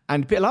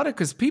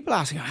because people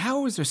ask,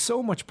 how is there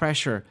so much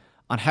pressure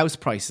on house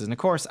prices? And of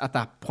course, at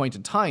that point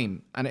in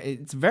time, and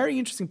it's a very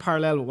interesting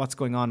parallel with what's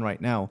going on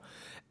right now,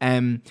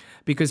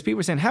 because people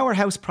were saying, how are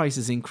house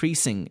prices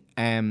increasing?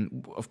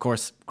 Of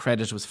course,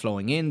 credit was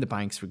flowing in. The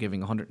banks were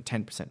giving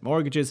 110%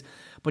 mortgages.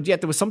 But yet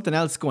there was something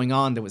else going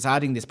on that was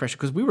adding this pressure,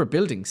 because we were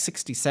building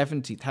 60,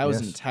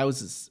 70,000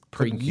 houses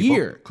per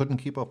year. Couldn't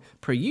keep up.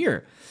 Per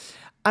year.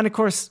 And of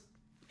course,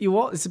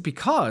 it's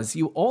because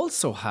you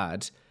also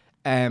had,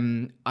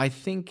 I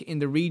think in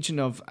the region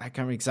of, I can't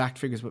remember exact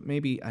figures, but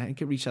maybe I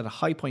think it reached at a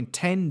high point,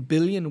 10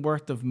 billion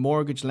worth of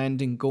mortgage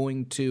lending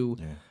going to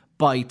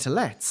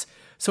buy-to-lets.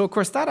 So, of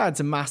course, that adds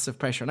a massive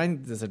pressure. And I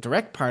think there's a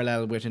direct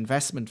parallel with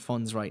investment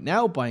funds right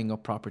now buying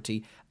up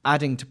property,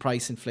 adding to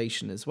price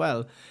inflation as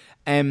well.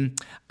 And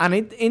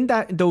in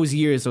those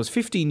years, those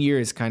 15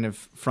 years kind of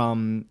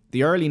from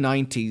the early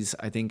 90s,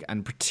 I think,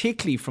 and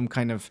particularly from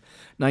kind of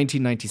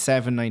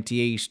 1997,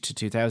 98 to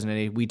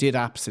 2008, we did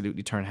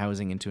absolutely turn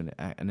housing into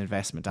an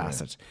investment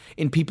asset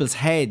in people's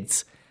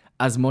heads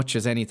as much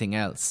as anything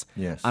else.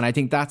 Yes. And I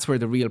think that's where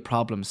the real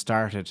problem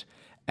started.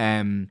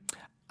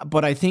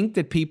 But I think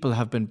that people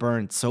have been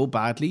burnt so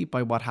badly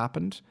by what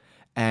happened.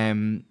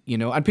 And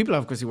people,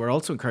 of course, were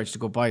also encouraged to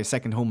go buy a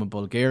second home in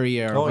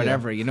Bulgaria or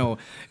whatever. Yeah.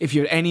 If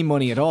you had any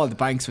money at all, the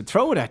banks would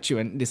throw it at you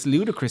in this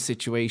ludicrous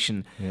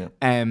situation. Yeah.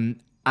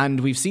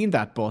 And we've seen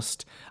that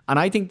bust. And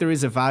I think there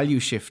is a value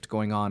shift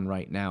going on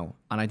right now.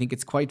 And I think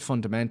it's quite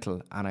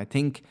fundamental. And I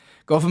think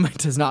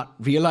government has not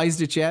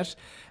realised it yet.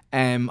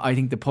 I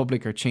think the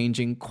public are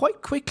changing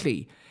quite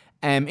quickly,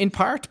 in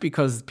part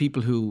because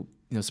people who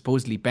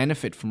supposedly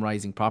benefit from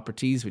rising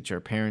properties, which are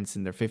parents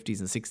in their 50s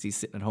and 60s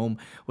sitting at home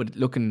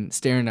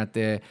staring at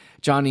the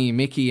Johnny,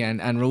 Mickey and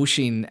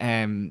Roisin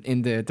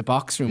in the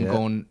box room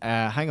going,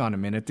 hang on a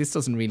minute, this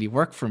doesn't really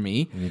work for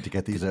me. We need to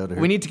get these out of here.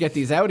 We need to get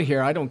these out of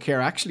here. I don't care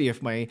actually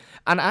I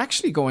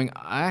actually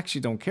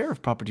don't care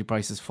if property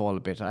prices fall a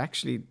bit.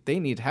 They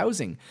need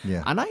housing.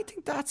 Yeah. And I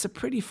think that's a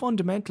pretty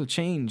fundamental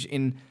change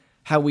in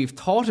how we've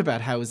thought about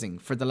housing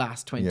for the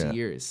last 20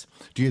 years.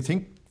 Do you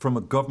think from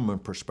a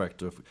government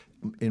perspective,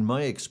 in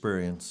my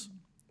experience,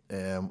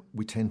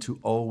 we tend to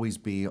always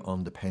be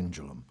on the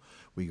pendulum.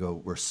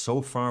 We're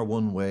so far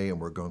one way and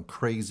we're going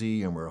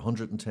crazy and we're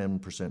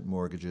 110%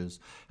 mortgages.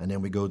 And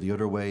then we go the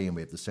other way and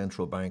we have the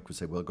central bank who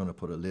say, we're going to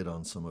put a lid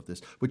on some of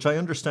this, which I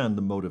understand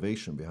the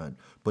motivation behind.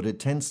 But it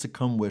tends to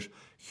come with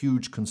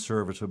huge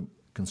conservatism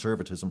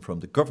from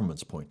the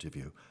government's point of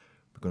view.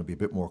 We're going to be a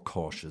bit more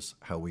cautious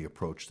how we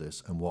approach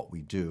this and what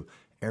we do.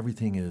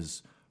 Everything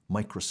is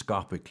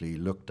microscopically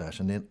looked at,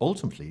 and then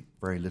ultimately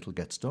very little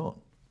gets done.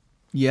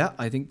 Yeah,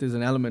 I think there's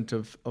an element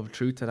of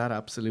truth to that,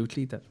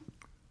 absolutely. That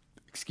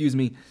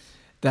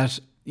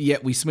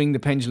we swing the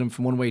pendulum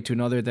from one way to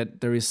another, that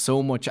there is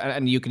so much,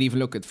 and you can even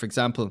look at, for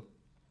example,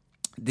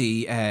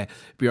 the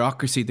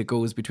bureaucracy that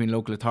goes between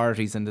local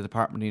authorities and the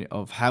Department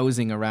of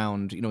Housing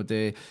around,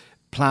 the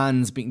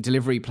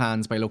delivery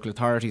plans by local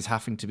authorities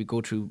having to go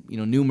through,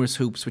 numerous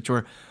hoops, which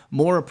were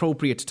more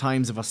appropriate to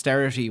times of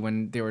austerity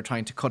when they were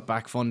trying to cut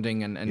back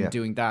funding and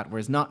doing that.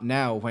 Whereas not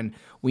now, when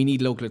we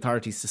need local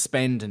authorities to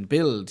spend and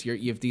build,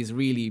 you have these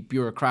really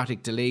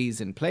bureaucratic delays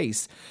in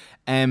place.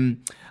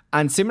 And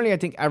similarly, I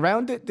think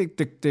around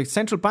the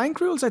central bank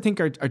rules, I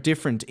think are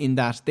different in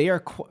that they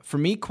are, for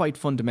me, quite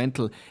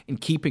fundamental in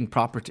keeping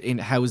in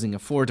housing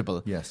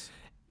affordable. Yes.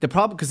 The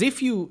problem, because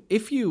if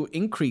you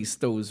increase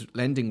those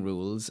lending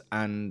rules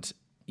and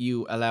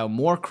you allow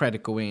more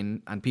credit go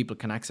in and people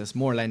can access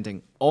more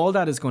lending, all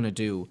that is going to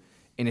do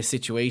in a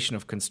situation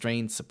of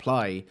constrained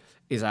supply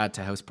is add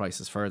to house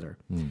prices further.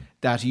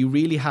 That you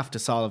really have to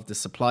solve the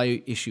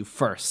supply issue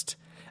first.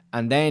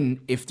 And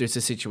then if there's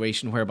a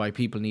situation whereby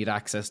people need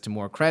access to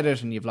more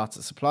credit and you have lots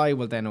of supply,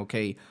 well then,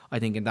 okay, I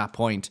think in that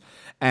point,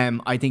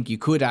 I think you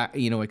could,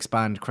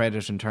 expand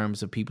credit in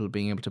terms of people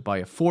being able to buy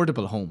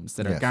affordable homes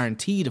that are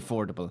guaranteed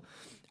affordable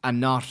and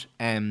not,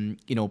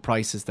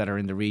 prices that are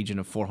in the region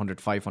of 400,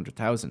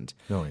 500,000,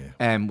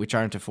 which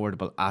aren't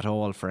affordable at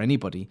all for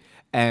anybody.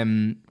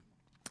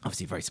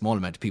 Obviously a very small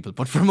amount of people,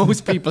 but for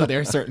most people,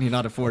 they're certainly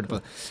not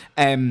affordable.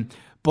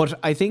 But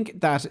I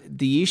think that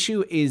the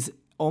issue is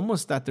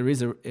almost that there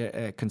is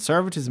a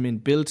conservatism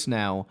inbuilt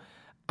now,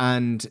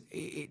 and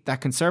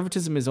that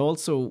conservatism is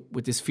also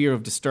with this fear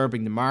of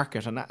disturbing the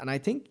market. And I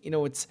think,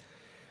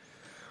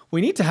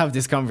 we need to have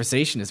this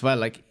conversation as well.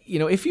 Like,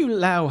 if you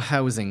allow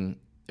housing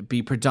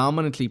be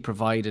predominantly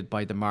provided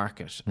by the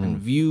market and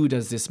viewed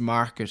as this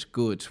market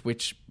good,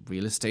 which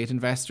real estate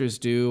investors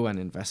do and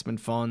investment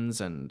funds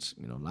and,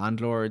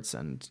 landlords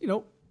and,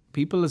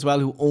 people as well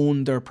who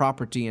own their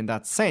property in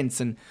that sense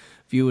and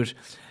view it,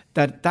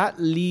 that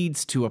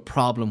leads to a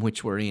problem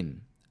which we're in,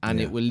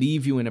 and it will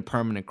leave you in a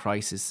permanent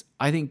crisis.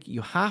 I think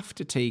you have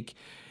to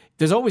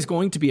there's always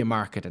going to be a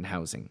market in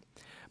housing,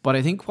 but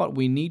I think what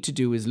we need to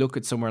do is look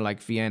at somewhere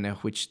like Vienna,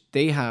 which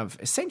they have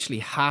essentially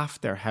half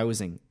their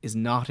housing is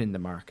not in the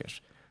market.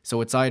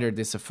 So it's either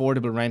this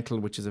affordable rental,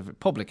 which is a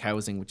public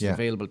housing, which is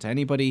available to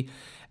anybody,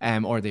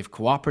 or they've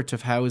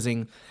cooperative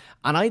housing.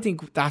 And I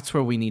think that's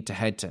where we need to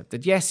head to.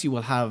 That yes, you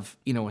will have,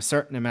 a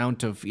certain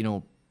amount of,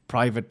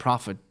 private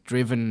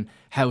profit-driven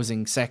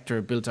housing sector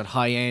built at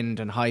high end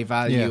and high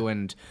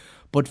value,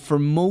 but for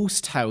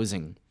most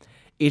housing,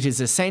 it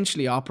is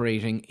essentially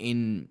operating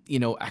in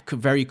a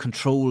very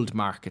controlled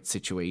market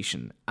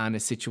situation, and a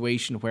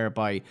situation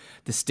whereby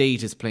the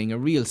state is playing a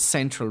real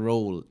central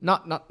role,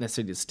 not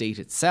necessarily the state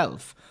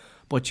itself,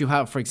 but you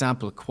have, for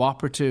example,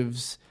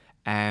 cooperatives,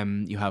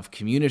 you have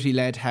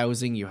community-led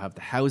housing, you have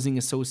the housing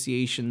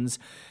associations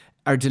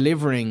are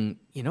delivering,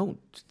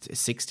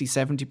 60,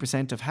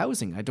 70% of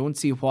housing. I don't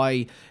see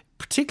why,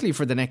 particularly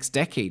for the next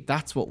decade,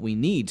 that's what we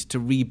need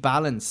to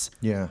rebalance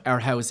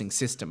our housing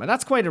system. And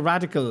that's quite a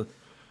radical,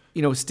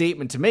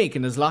 statement to make.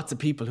 And there's lots of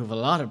people who have a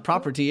lot of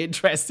property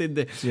interest in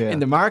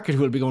the market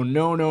who will be going,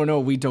 no,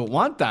 we don't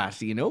want that,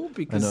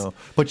 because... I know.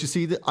 But you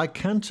see, I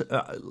can't...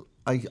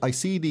 I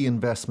see the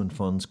investment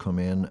funds come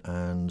in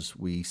and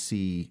we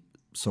see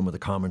some of the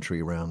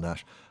commentary around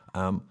that.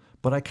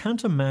 But I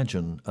can't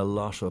imagine a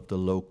lot of the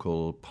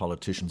local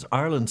politicians.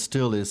 Ireland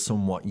still is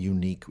somewhat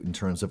unique in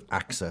terms of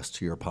access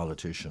to your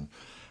politician.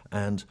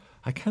 And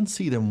I can't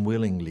see them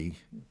willingly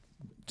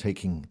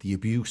taking the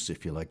abuse,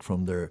 if you like,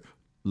 from their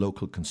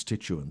local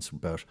constituents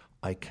about,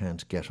 I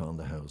can't get on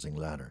the housing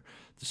ladder.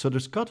 So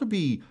there's got to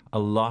be a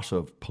lot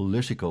of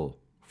political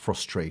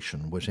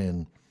frustration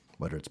within,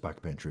 whether it's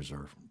backbenchers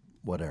or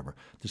whatever.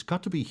 There's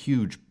got to be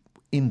huge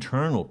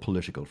internal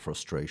political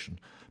frustration,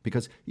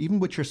 because even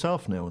with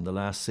yourself now in the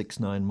last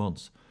 6-9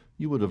 months,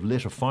 you would have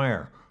lit a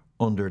fire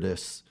under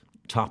this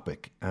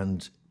topic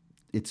and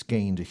it's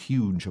gained a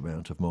huge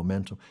amount of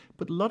momentum.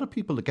 But a lot of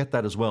people get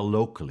that as well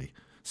locally.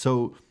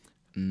 So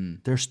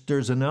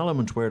there's an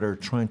element where they're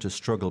trying to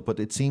struggle, but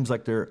it seems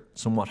like they're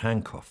somewhat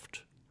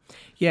handcuffed.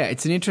 Yeah,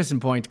 it's an interesting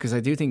point, because I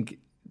do think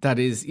that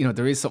is,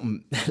 there is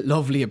something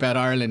lovely about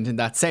Ireland in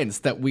that sense,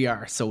 that we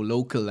are so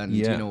local,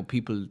 and,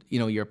 people,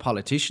 your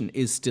politician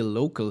is still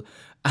local,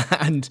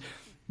 and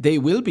they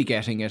will be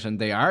getting it, and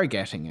they are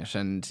getting it.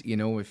 And,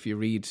 if you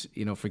read,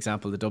 for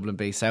example, the Dublin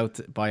Bay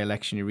South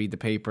by-election, you read the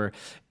paper,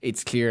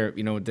 it's clear,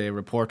 the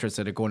reporters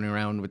that are going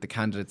around with the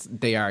candidates,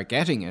 they are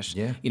getting it.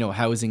 Yeah.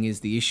 Housing is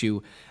the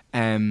issue.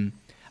 And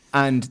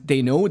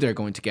they know they're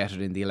going to get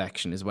it in the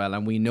election as well.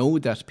 And we know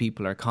that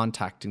people are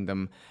contacting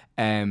them.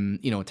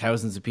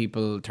 Thousands of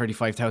people,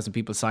 35,000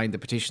 people signed the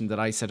petition that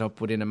I set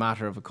up within a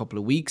matter of a couple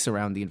of weeks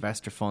around the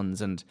investor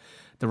funds and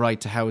the right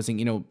to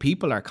housing.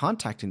 People are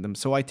contacting them.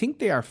 So I think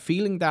they are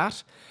feeling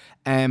that.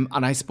 And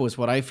I suppose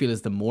what I feel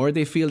is the more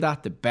they feel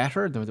that, the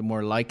better, the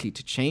more likely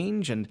to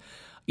change. And,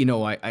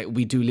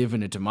 we do live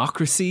in a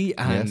democracy.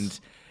 And,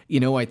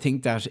 Yes. I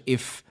think that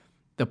if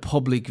the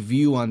public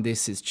view on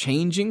this is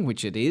changing,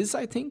 which it is,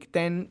 I think,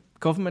 then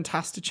government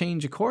has to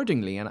change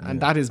accordingly.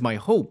 And that is my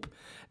hope,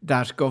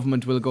 that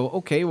government will go,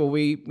 okay, well,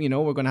 we're going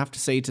to have to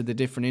say to the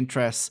different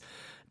interests,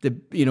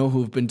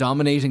 who've been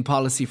dominating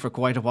policy for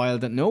quite a while,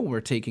 that no,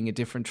 we're taking a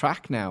different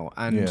track now.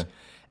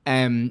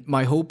 And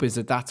my hope is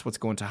that that's what's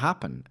going to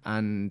happen.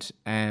 And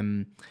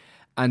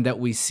that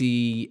we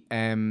see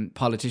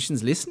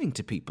politicians listening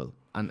to people.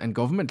 And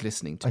government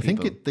listening to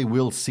people. I think they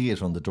will see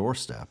it on the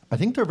doorstep. I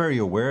think they're very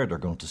aware they're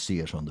going to see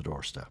it on the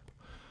doorstep.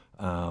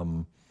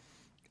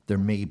 There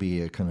may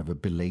be a kind of a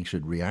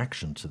belated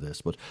reaction to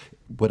this, but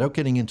without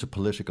getting into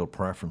political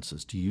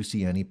preferences, do you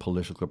see any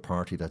political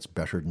party that's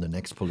better than the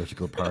next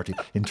political party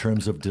in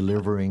terms of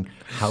delivering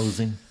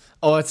housing?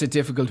 Oh, it's a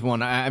difficult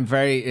one. I'm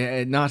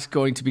very not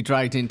going to be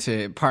dragged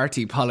into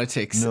party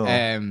politics.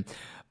 No.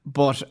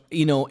 But,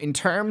 in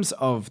terms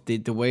of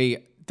the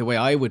way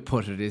I would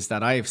put it is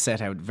that I have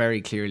set out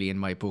very clearly in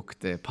my book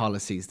the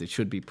policies that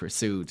should be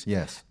pursued.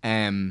 Yes.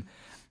 And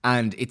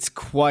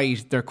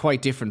they're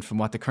quite different from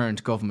what the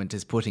current government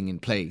is putting in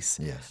place.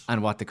 Yes.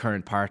 And what the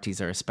current parties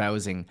are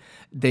espousing.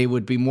 They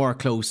would be more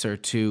closer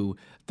to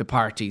the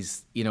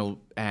parties,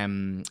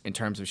 in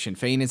terms of Sinn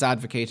Féin is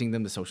advocating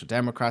them, the Social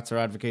Democrats are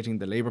advocating,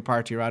 the Labour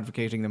Party are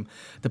advocating them.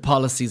 The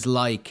policies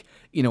like,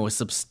 a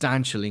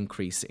substantial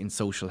increase in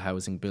social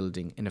housing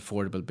building, in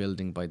affordable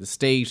building by the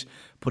state,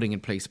 putting in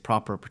place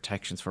proper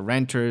protections for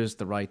renters,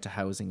 the right to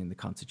housing in the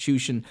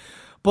Constitution.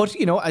 But,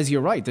 as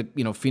you're right, that,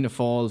 Fianna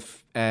Fáil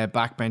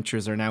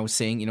backbenchers are now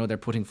saying, they're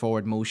putting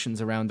forward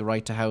motions around the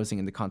right to housing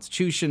in the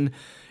Constitution.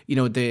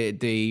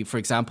 For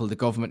example, the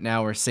government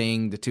now are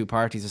saying, the two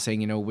parties are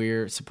saying,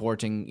 we're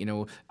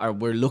supporting, or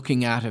we're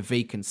looking at a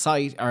vacant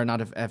site, or not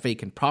a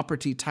vacant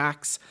property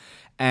tax.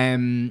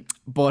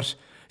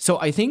 So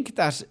I think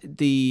that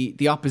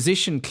the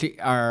opposition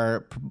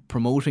are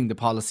promoting the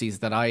policies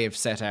that I have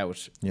set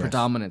out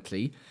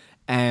predominantly.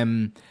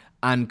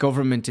 And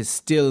government is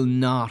still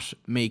not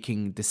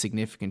making the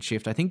significant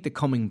shift. I think the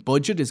coming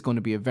budget is going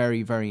to be a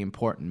very, very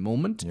important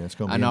moment, it's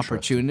going to be an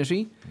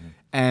opportunity.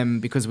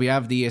 Because we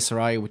have the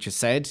ESRI, which has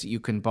said you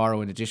can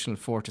borrow an additional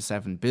 4 to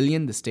 7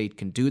 billion. The state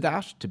can do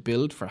that to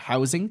build for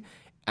housing.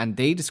 And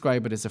they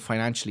describe it as a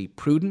financially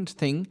prudent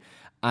thing.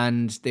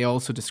 And they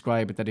also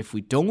describe it that if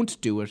we don't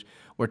do it,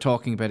 we're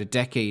talking about a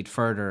decade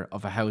further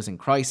of a housing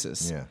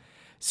crisis. Yeah.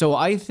 So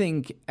I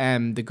think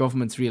the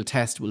government's real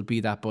test will be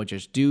that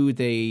budget. Do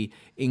they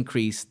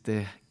increase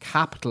the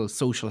capital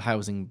social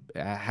and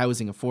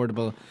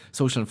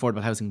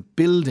affordable housing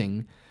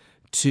building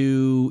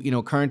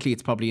to, currently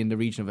it's probably in the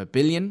region of $1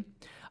 billion.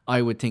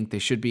 I would think they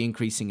should be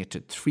increasing it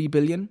to 3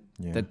 billion.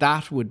 Yeah.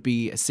 That would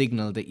be a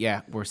signal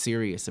that, we're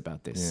serious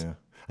about this. Yeah.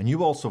 And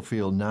you also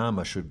feel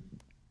NAMA should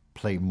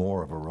play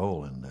more of a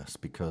role in this,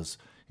 because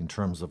in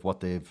terms of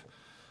what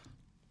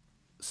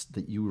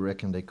that you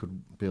reckon they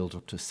could build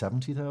up to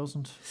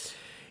 70,000?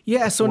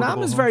 Yeah, so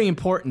NAMA is very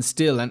important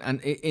still, and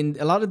in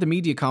a lot of the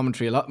media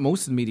commentary,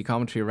 most of the media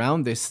commentary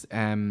around this,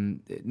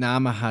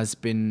 NAMA has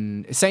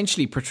been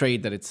essentially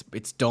portrayed that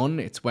it's done,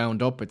 it's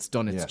wound up, it's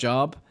done its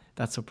job.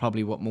 That's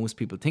probably what most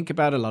people think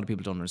about it. A lot of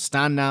people don't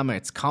understand NAMA;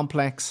 it's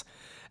complex.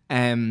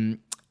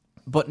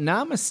 But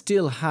NAMA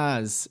still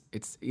has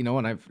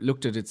and I've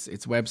looked at its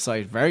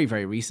website very,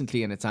 very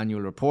recently and its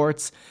annual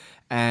reports.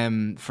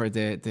 For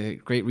the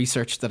great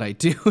research that I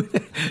do,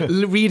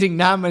 reading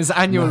NAMA's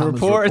annual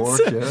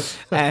reports,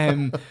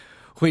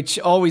 which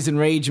always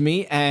enrage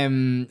me,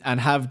 and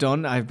have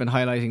done. I've been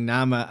highlighting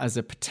NAMA as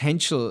a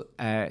potential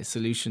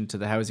solution to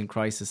the housing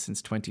crisis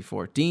since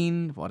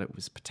 2014, what it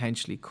was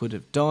potentially could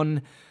have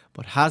done,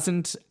 but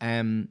hasn't.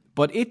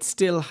 But it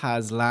still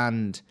has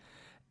land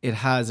It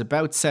has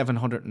about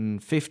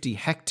 750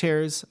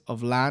 hectares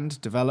of land,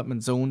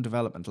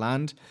 development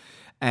land.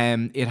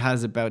 It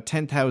has about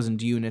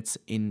 10,000 units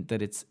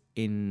it's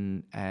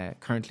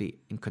currently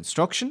in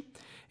construction.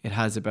 It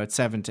has about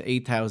 7,000 to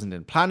 8,000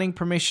 in planning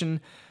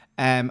permission,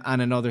 and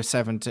another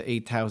 7,000 to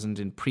 8,000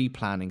 in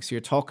pre-planning. So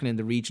you're talking in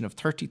the region of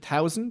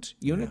 30,000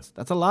 units. Yeah.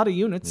 That's a lot of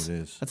units. It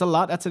is. That's a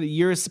lot. That's a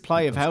year's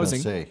supply of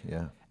housing.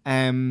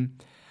 And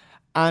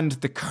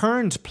the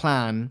current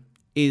plan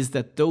is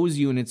that those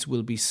units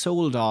will be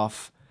sold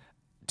off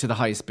to the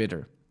highest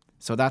bidder.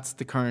 So that's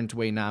the current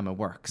way NAMA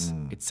works.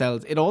 It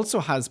sells. It also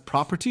has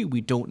property.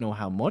 We don't know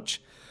how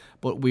much,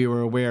 but we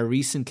were aware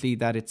recently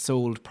that it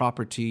sold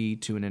property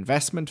to an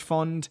investment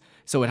fund.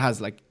 So it has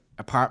like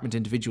apartment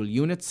individual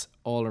units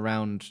all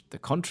around the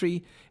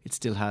country. It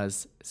still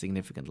has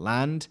significant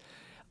land.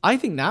 I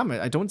think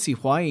NAMA, I don't see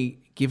why,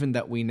 given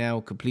that we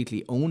now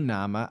completely own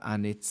NAMA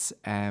and it's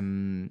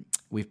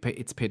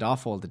paid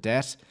off all the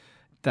debt,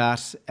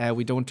 that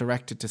we don't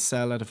direct it to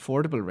sell at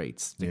affordable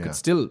rates. They could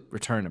still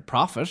return a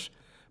profit,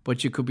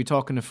 but you could be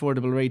talking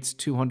affordable rates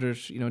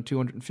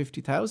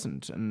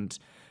 250,000, and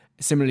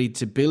similarly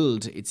to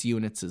build its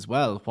units as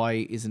well.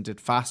 Why isn't it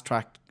fast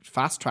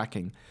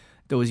tracking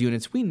those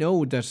units? We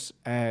know that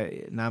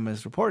NAMA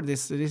has reported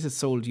this has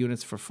sold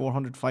units for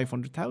 400,000,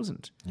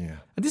 500,000. Yeah.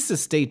 And this is a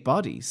state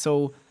body.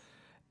 So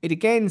it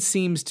again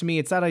seems to me,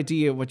 it's that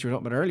idea, what you were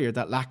talking about earlier,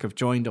 that lack of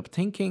joined up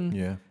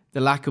thinking,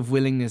 the lack of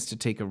willingness to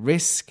take a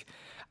risk.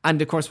 And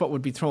of course, what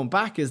would be thrown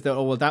back is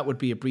that, that would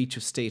be a breach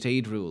of state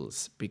aid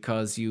rules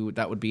because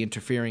that would be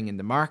interfering in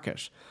the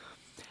market.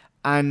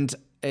 And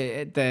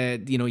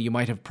you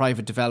might have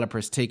private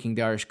developers taking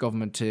the Irish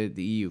government to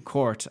the EU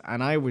court,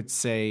 and I would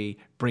say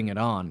bring it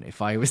on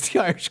if I was the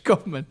Irish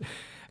government,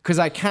 because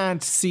I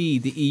can't see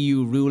the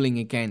EU ruling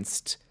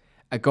against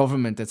a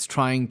government that's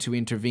trying to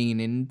intervene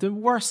in the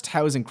worst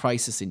housing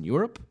crisis in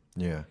Europe.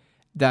 Yeah.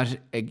 That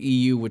a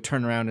EU would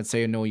turn around and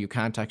say, no, you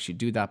can't actually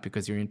do that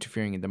because you're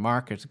interfering in the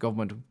market. The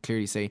government would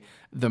clearly say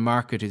the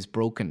market is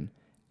broken.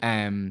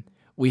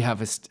 We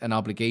have an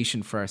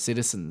obligation for our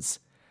citizens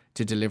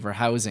to deliver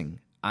housing.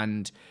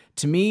 And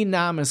to me,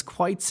 NAMA is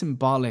quite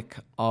symbolic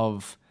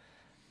of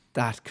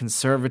that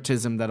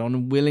conservatism, that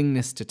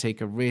unwillingness to take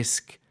a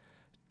risk,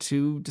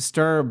 to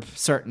disturb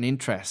certain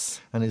interests.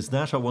 And is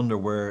that, I wonder,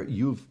 where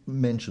you've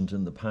mentioned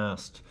in the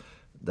past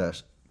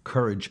that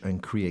courage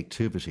and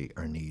creativity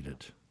are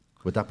needed?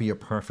 Would that be a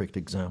perfect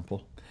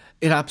example?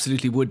 It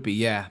absolutely would be,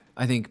 yeah.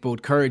 I think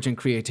both courage and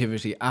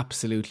creativity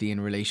absolutely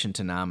in relation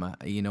to NAMA.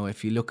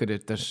 If you look at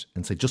it that...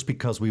 And say, just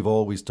because we've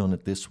always done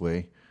it this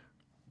way,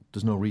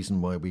 there's no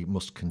reason why we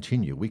must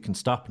continue. We can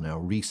stop now,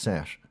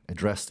 reset,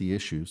 address the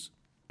issues,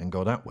 and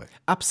go that way.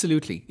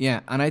 Absolutely, yeah.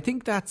 And I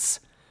think that's,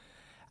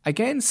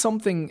 again,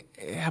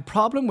 a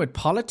problem with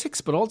politics,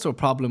 but also a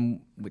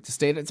problem with the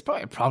state. It's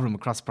probably a problem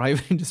across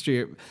private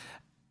industry,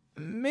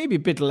 maybe a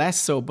bit less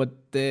so,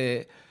 but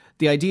the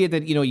idea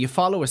that, you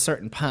follow a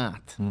certain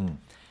path,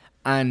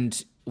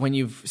 and when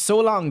you've so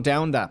long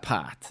down that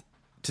path,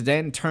 to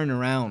then turn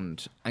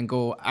around and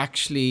go,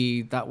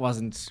 actually, that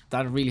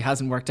really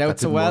hasn't worked out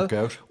so well.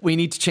 We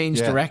need to change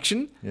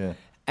direction. Yeah.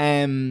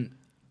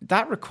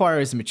 That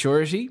requires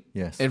maturity.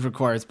 Yes. It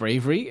requires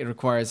bravery. It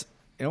requires,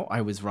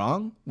 I was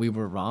wrong. We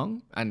were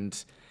wrong.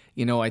 And,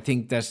 I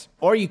think that,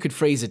 or you could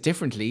phrase it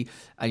differently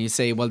and you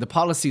say, well, the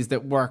policies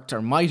that worked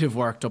or might have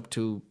worked up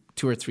to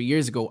 2 or 3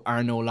 years ago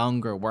are no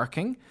longer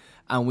working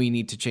and we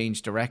need to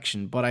change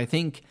direction. But I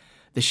think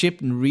the ship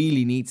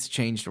really needs to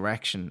change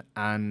direction,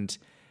 and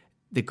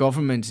the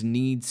government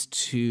needs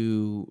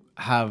to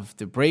have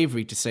the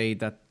bravery to say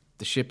that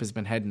the ship has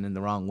been heading in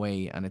the wrong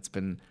way and it's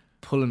been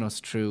pulling us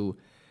through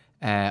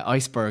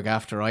iceberg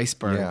after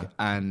iceberg,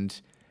 and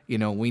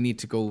we need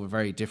to go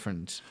very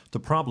different. The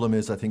problem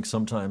is, I think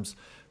sometimes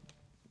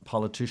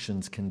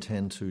politicians can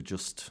tend to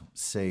just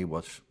say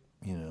what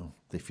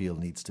they feel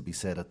needs to be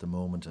said at the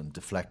moment and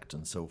deflect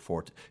and so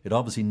forth. It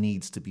obviously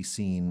needs to be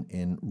seen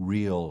in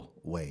real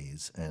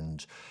ways,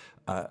 and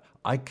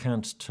I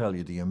can't tell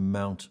you the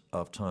amount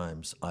of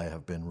times I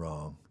have been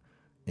wrong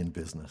in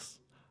business,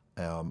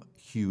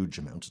 huge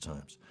amount of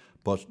times.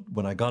 But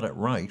when I got it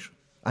right,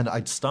 and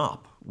I'd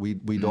stop,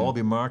 we'd all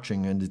be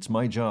marching, and it's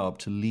my job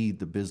to lead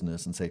the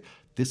business and say,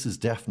 this is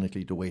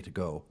definitely the way to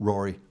go.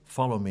 Rory,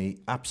 follow me,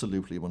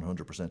 absolutely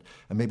 100%.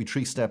 And maybe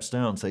 3 steps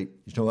down, say,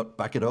 you know what,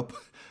 back it up.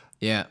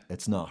 Yeah.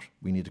 It's not.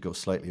 We need to go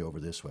slightly over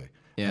this way.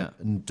 Yeah.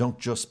 And don't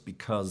just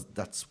because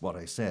that's what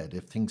I said.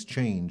 If things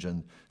change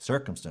and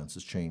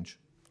circumstances change,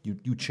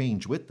 you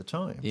change with the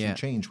times. Yeah. You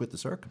change with the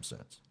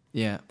circumstance.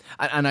 Yeah.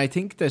 And I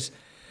think that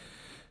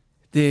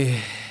the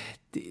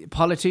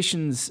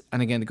politicians,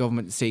 and again the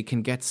government, say,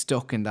 can get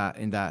stuck in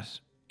that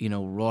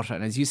rut,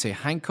 and as you say,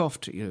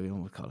 handcuffed,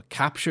 we call it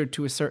captured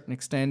to a certain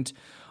extent,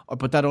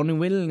 but that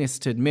unwillingness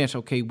to admit,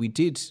 okay, we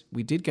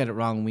did get it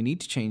wrong, we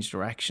need to change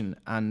direction.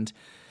 And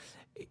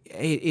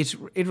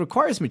it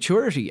requires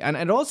maturity, and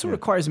it also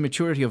requires a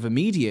maturity of a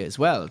media as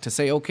well, to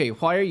say, okay,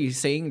 why are you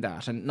saying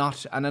that, and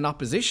an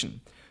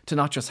opposition to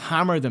not just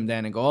hammer them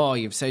then and go, oh,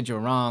 you've said you're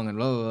wrong and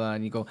blah, blah, blah,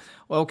 and you go,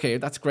 well, okay,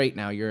 that's great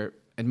now, you're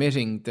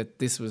admitting that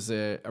this was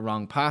a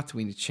wrong path.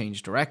 We need to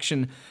change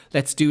direction.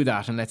 Let's do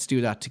that, and let's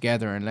do that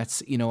together. And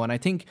and I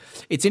think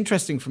it's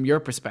interesting from your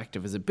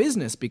perspective as a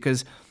business,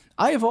 because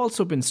I have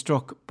also been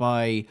struck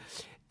by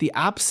the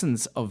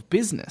absence of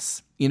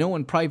business,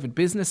 and private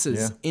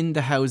businesses in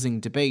the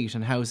housing debate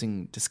and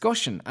housing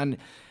discussion. And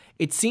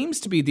it seems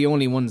to be the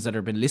only ones that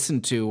are been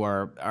listened to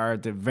are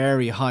the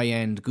very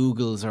high-end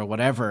Googles or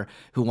whatever,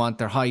 who want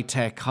their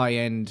high-tech,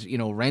 high-end,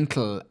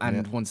 rental.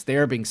 And once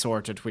they're being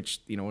sorted,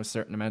 which, a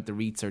certain amount the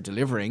REITs are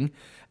delivering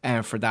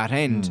for that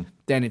end,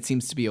 then it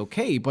seems to be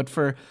okay. But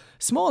for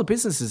small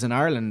businesses in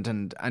Ireland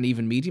and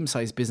even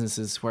medium-sized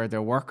businesses where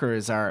their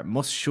workers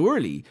must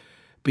surely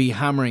be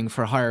hammering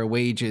for higher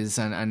wages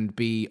and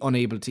be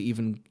unable to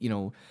even,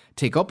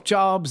 take up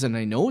jobs. And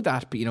I know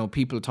that,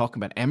 people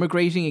talking about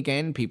emigrating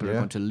again. People are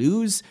going to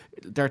lose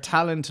their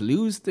talent,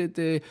 lose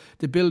the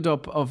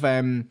build-up of,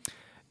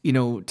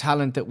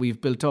 talent that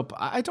we've built up.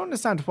 I don't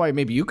understand why.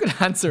 Maybe you could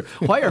answer.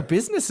 Why are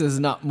businesses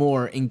not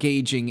more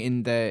engaging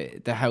in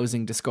the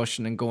housing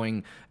discussion and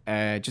going,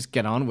 just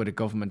get on with it,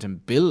 government,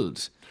 and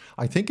build?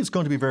 I think it's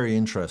going to be very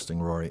interesting,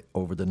 Rory,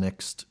 over the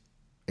next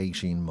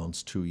 18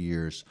 months, 2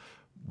 years,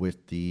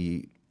 with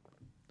the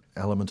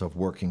element of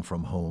working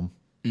from home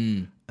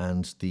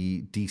and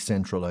the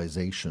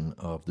decentralization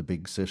of the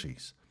big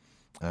cities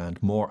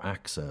and more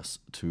access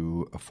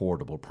to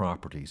affordable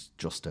properties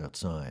just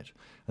outside.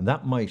 And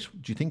do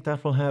you think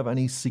that will have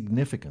any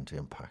significant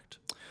impact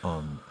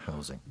on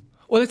housing?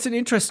 Well, it's an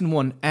interesting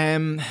one.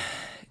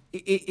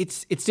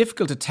 It's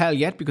difficult to tell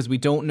yet, because we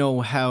don't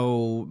know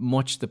how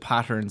much the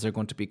patterns are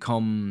going to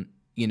become,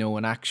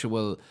 an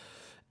actual...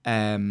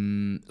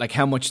 like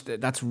how much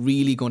that's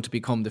really going to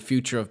become the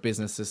future of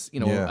businesses,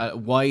 a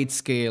wide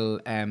scale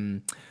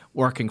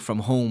working from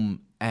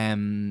home,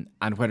 and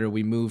whether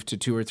we move to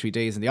 2 or 3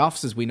 days in the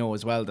offices. We know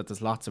as well that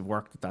there's lots of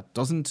work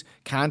that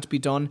can't be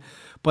done.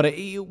 But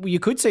you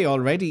could say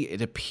already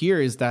it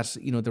appears that,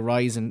 the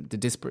rise in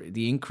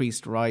the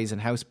increased rise in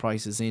house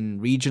prices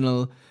in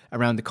regional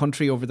around the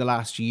country over the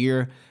last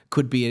year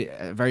could be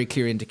a very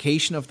clear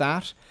indication of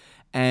that.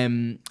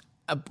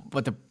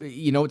 But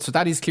so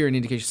that is clear an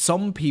indication.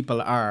 Some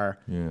people are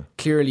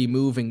clearly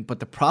moving, but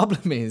the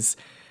problem is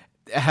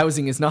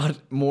housing is not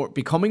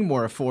becoming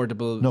more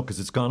affordable. No, because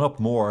it's gone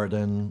up more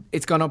than...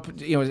 It's gone up,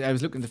 I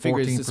was looking at the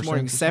figures this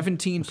morning,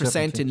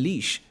 17% in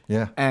Laois.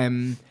 Yeah.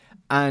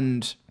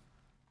 And,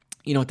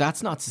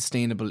 that's not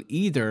sustainable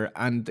either.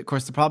 And of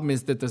course, the problem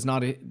is that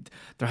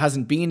there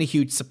hasn't been a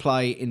huge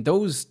supply in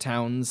those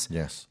towns.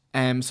 Yes.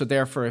 So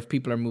therefore, if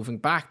people are moving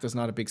back, there's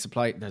not a big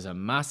supply. There's a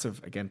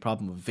massive, again,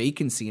 problem of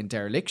vacancy and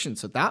dereliction.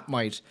 So that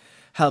might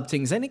help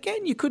things. And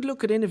again, you could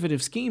look at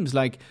innovative schemes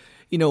like,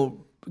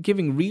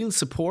 giving real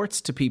supports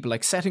to people,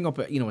 like setting up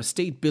a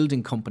state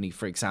building company,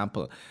 for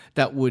example,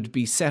 that would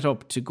be set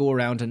up to go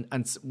around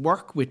and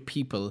work with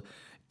people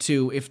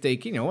to, if they,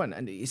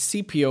 and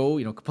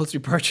CPO, compulsory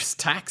purchase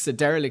tax, a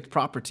derelict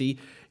property,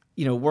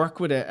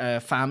 work with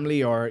a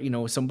family or,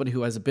 somebody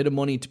who has a bit of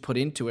money to put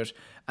into it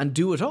and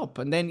do it up.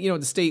 And then,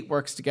 the state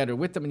works together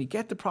with them and you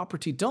get the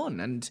property done.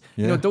 And,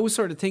 those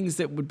sort of things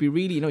that would be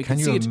really, Can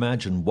you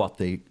imagine what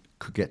they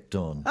could get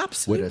done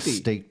Absolutely. with a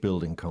state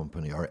building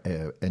company or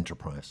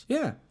enterprise?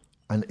 Yeah.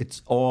 And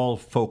it's all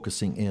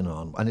focusing in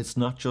on, and it's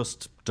not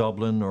just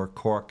Dublin or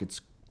Cork,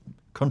 it's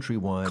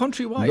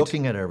countrywide,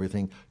 looking at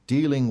everything,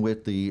 dealing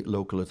with the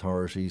local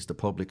authorities, the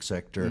public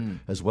sector,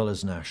 as well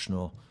as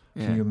national.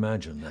 Can you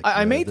imagine?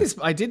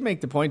 I did make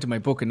the point in my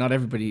book, and not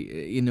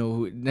everybody,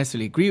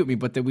 necessarily agree with me,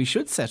 but that we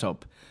should set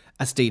up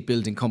a state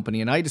building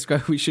company. And I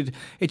describe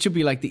it should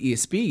be like the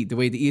ESB, the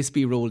way the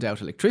ESB rolled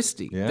out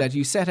electricity, that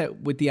you set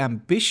out with the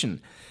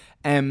ambition.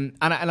 And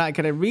I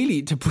kind of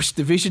really, to push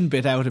the vision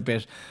bit out a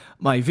bit,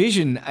 my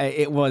vision,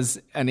 it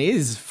was and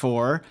is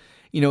for,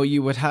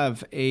 you would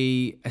have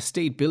a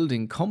state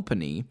building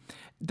company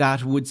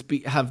that would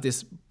have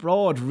this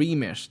broad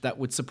remit that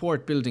would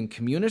support building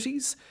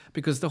communities,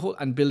 because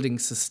and building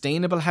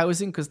sustainable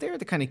housing, because they're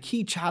the kind of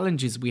key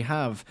challenges we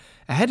have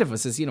ahead of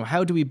us is,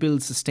 how do we build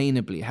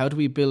sustainably? How do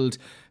we build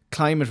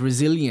climate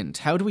resilient?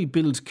 How do we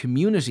build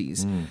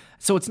communities?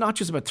 So it's not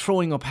just about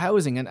throwing up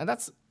housing. And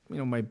that's,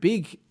 my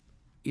big,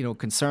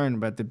 concern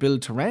about the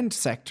build to rent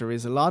sector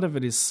is a lot of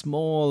it is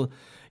small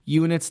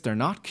units. They're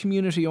not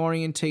community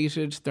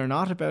orientated. They're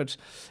not about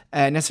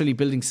necessarily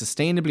building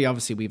sustainably.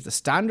 Obviously, we have the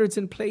standards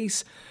in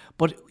place.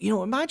 But,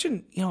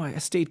 imagine, a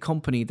state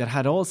company that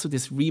had also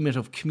this remit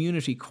of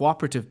community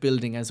cooperative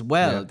building as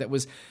well. That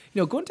was,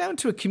 going down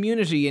to a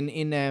community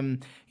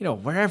in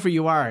wherever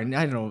you are, in,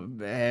 I don't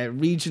know,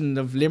 region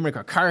of Limerick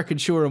or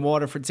Carrick-on-Suir and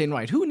Waterford, saying,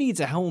 right, who needs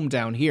a home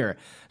down here?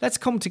 Let's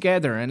come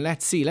together and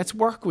let's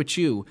work with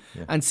you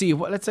and see,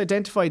 let's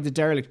identify the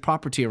derelict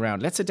property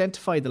around. Let's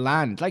identify the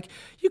land. Like,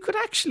 you could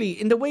actually,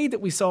 in the way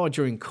that we saw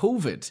during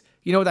COVID,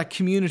 that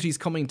communities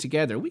coming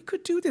together, we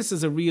could do this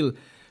as a real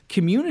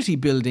community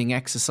building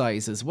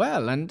exercise as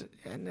well, and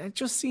it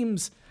just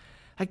seems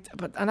like,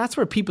 and that's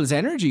where people's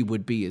energy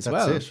would be as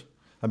well. That's it.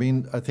 I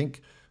mean, I think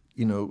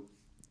you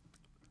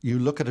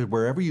look at it,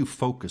 wherever you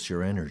focus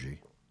your energy,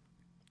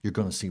 you're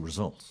going to see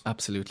results.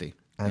 Absolutely.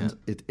 And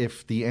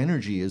if the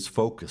energy is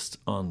focused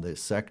on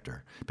this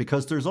sector,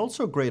 because there's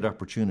also great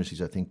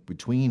opportunities, I think,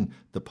 between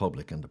the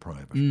public and the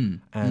private,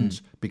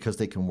 and because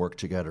they can work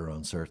together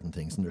on certain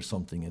things, and there's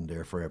something in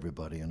there for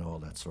everybody and all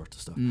that sort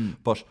of stuff.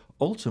 But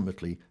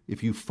ultimately,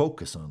 if you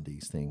focus on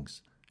these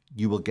things,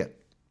 you will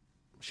get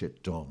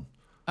shit done.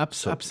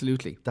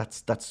 Absolutely.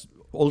 That's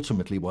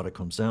ultimately what it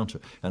comes down to.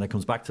 And it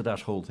comes back to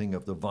that whole thing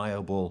of the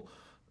viable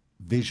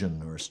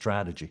vision or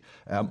strategy.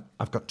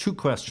 I've got 2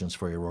 questions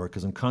for you, Rory,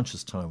 because I'm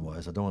conscious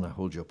time-wise. I don't want to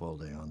hold you up all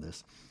day on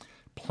this.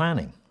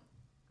 Planning,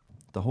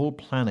 the whole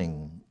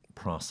planning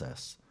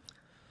process,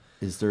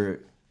 is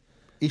there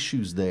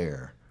issues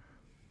there?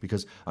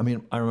 Because, I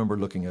mean, I remember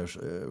looking at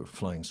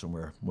flying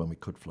somewhere when we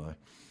could fly,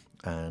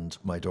 and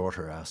my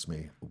daughter asked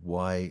me,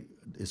 why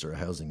is there a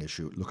housing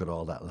issue? Look at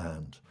all that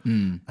land.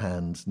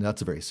 And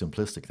that's a very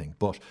simplistic thing.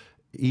 But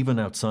even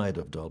outside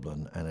of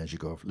Dublin, and as you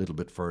go a little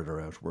bit further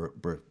out,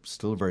 we're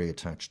still very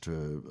attached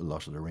to a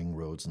lot of the ring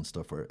roads and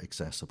stuff are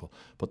accessible.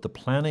 But the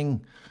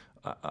planning,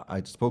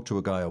 I spoke to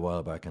a guy a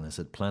while back and I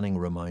said, planning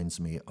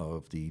reminds me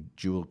of the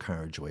dual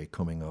carriageway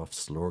coming off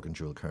Slorgan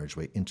dual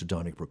carriageway into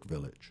Donnybrook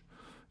Village.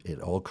 It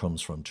all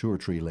comes from 2 or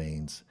 3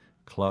 lanes,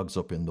 clogs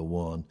up in the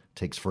one,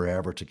 takes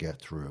forever to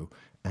get through,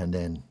 and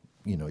then,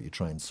 you know, you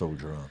try and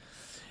soldier on.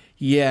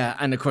 Yeah,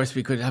 and of course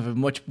we could have a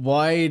much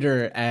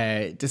wider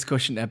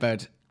discussion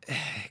about,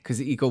 because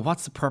you go,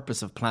 what's the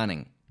purpose of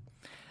planning?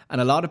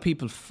 And a lot of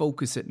people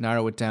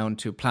narrow it down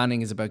to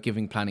planning is about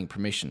giving planning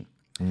permission.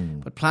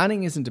 But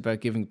planning isn't about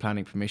giving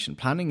planning permission.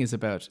 Planning is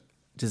about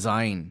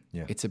design.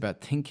 Yeah. It's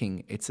about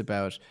thinking. It's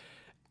about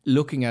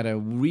looking at a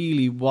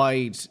really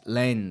wide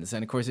lens.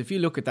 And of course, if you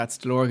look at that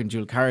Stillorgan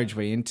dual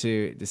carriageway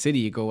into the city,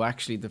 you go,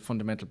 actually, the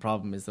fundamental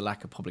problem is the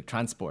lack of public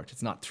transport.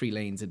 It's not 3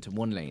 lanes into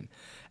 1 lane.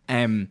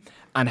 And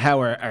how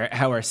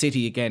our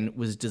city, again,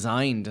 was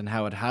designed and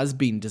how it has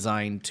been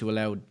designed to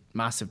allow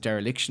massive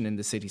dereliction in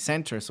the city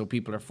centre. So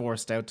people are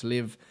forced out to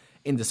live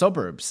in the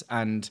suburbs,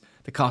 and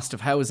the cost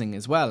of housing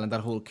as well, and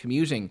that whole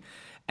commuting.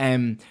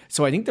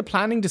 So I think the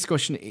planning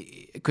discussion,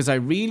 because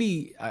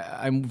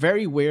I'm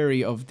very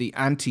wary of the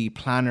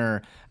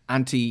anti-planner,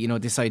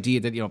 this idea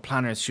that,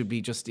 planners should be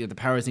just, the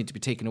powers need to be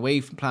taken away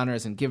from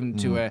planners and given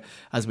to,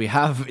 as we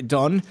have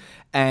done.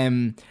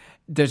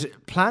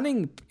 That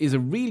planning is a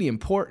really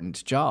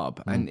important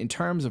job. And in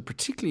terms of,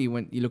 particularly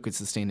when you look at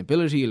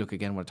sustainability, you look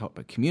again when I talk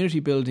about community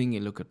building, you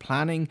look at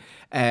planning,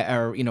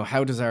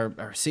 how does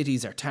our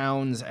cities, our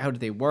towns, how do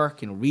they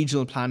work,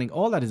 regional planning,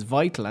 all that is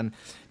vital. And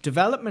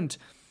development,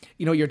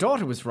 your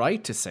daughter was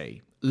right to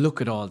say, look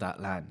at all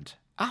that land.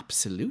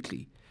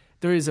 Absolutely.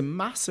 There is a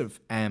massive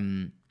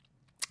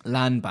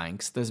land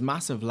banks, there's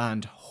massive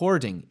land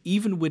hoarding,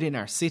 even within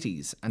our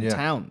cities and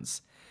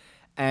towns.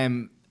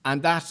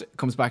 And that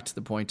comes back to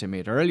the point I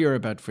made earlier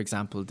about, for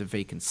example, the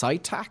vacant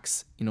site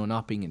tax,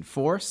 not being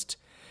enforced.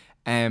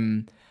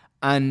 And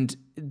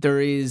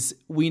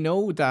we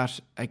know that,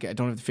 I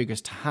don't have the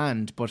figures to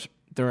hand, but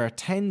there are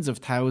tens of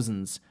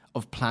thousands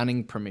of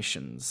planning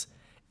permissions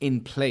in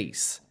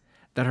place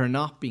that are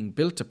not being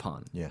built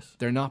upon. Yes.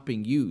 They're not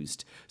being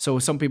used. So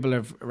some people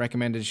have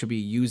recommended it should be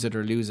use it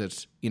or lose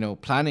it,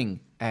 planning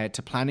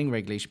to planning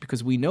regulation,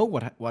 because we know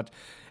what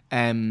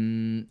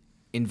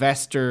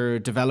investor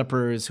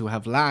developers who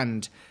have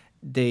land,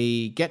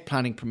 they get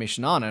planning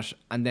permission on it,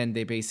 and then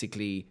they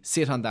basically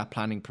sit on that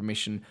planning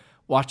permission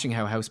watching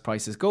how house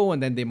prices go,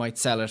 and then they might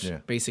sell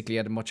it basically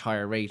at a much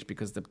higher rate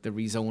because the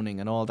rezoning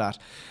and all that.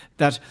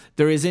 That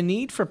there is a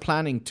need for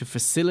planning to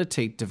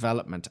facilitate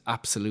development,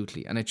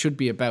 absolutely, and it should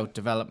be about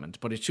development,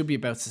 but it should be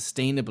about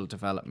sustainable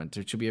development.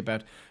 It should be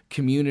about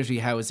community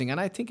housing. And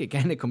I think,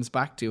 again, it comes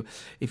back to,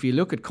 if you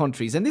look at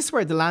countries, and this is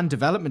where the Land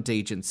Development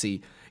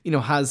Agency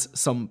has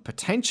some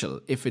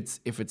potential if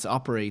it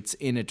operates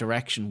in a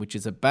direction which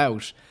is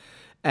about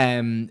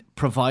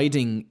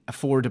providing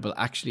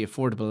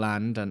affordable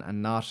land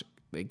and not,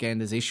 again,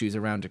 there's issues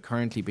around it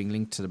currently being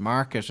linked to the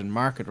market and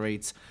market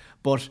rates,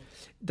 but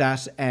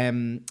that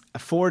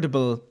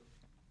affordable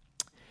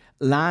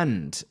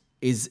land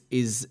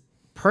is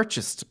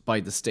purchased by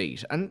the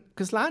state, and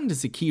because land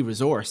is a key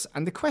resource.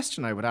 And the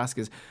question I would ask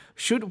is,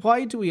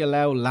 why do we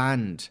allow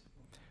land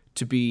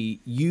to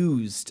be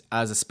used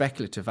as a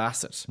speculative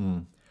asset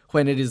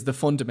when it is the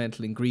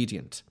fundamental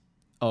ingredient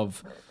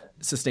of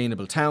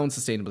sustainable towns,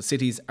 sustainable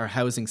cities, our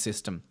housing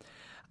system?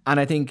 And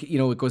I think,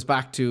 it goes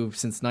back to,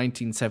 since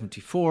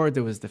 1974,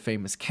 there was the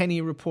famous Kenny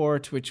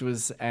report, which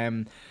was,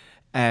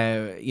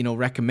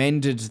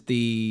 recommended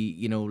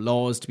the,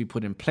 laws to be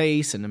put in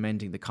place and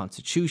amending the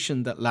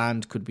constitution that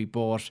land could be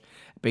bought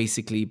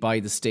basically by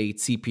the state,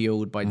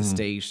 CPO'd by the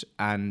state,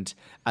 and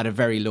at a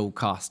very low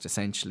cost,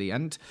 essentially.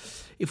 And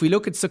if we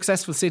look at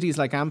successful cities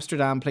like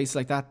Amsterdam, places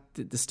like that,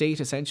 the state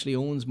essentially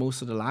owns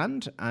most of the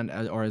land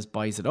or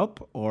buys it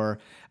up,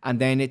 and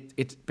then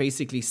it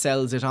basically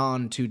sells it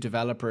on to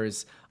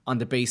developers on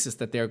the basis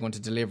that they're going to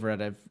deliver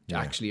at a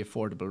actually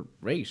affordable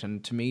rate.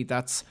 And to me,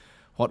 that's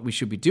what we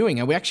should be doing.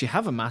 And we actually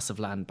have a massive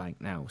land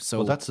bank now.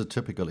 So that's a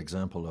typical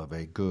example of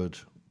a good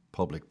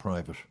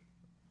public-private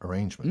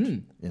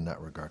arrangement in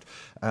that regard.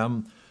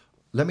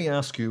 Let me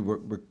ask you,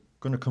 we're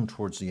going to come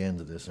towards the end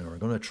of this now. We're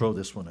going to throw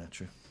this one at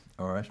you.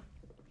 All right.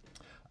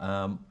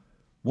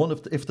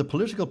 If the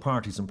political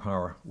parties in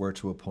power were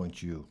to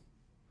appoint you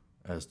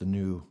as the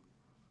new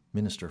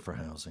Minister for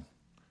Housing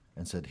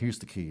and said, here's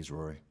the keys,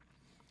 Rory,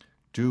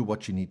 do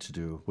what you need to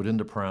do within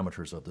the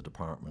parameters of the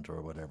department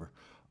or whatever,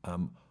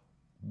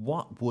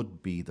 what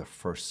would be the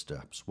first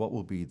steps? What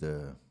would be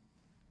the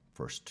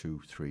first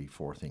 2, 3,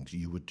 4 things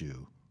you would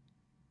do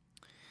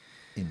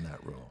in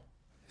that role?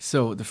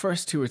 So the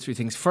first 2 or 3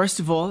 things. First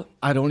of all,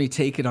 I'd only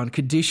take it on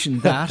condition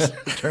that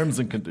terms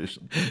and conditions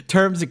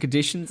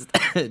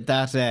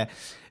that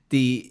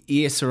the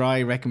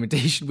ESRI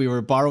recommendation, we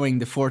were borrowing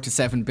the 4 to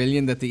 7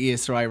 billion that the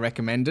ESRI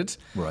recommended.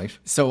 Right.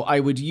 So I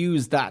would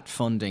use that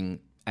funding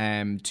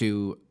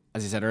to,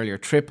 as I said earlier,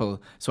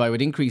 triple. So I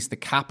would increase the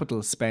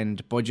capital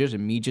spend budget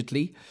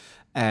immediately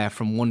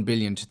from 1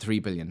 billion to 3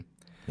 billion.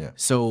 Yeah.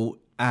 So,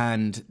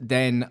 and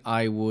then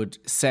I would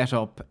set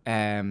up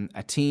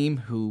a team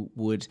who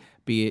would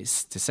be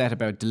to set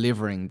about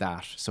delivering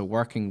that. So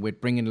working with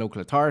bringing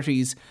local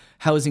authorities,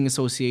 housing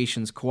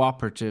associations,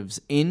 cooperatives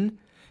in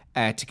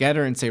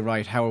together and say,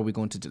 right, how are we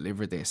going to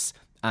deliver this?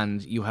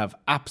 And you have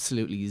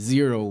absolutely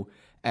zero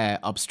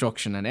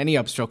obstruction, and any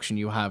obstruction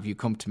you have, you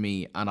come to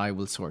me and I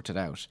will sort it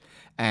out.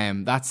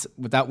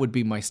 That would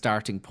be my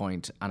starting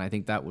point, and I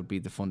think that would be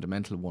the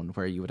fundamental one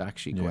where you would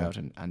actually go out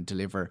and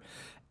deliver.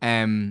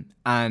 And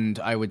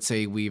I would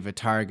say we've a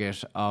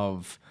target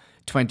of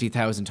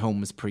 20,000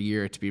 homes per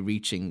year to be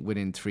reaching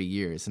within 3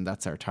 years, and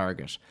that's our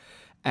target.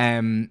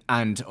 And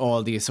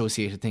all the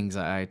associated things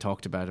I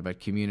talked about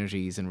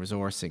communities and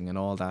resourcing and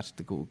all that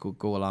to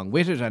go along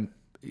with it, and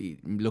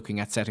looking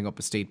at setting up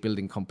a state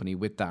building company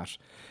with that.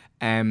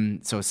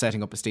 So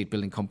setting up a state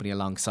building company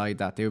alongside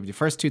that. They would be the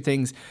first 2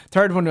 things.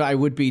 Third one I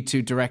would be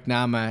to direct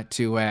NAMA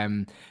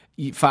to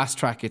fast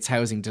track its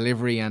housing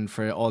delivery and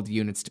for all the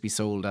units to be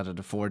sold at an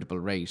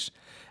affordable rate.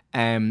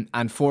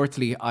 And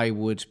fourthly, I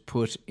would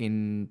put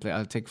in,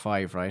 I'll take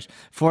 5, right?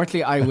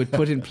 Fourthly, I would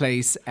put in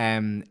place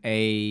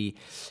I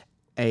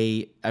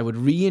would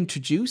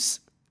reintroduce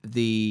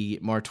the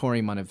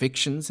moratorium on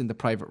evictions in the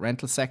private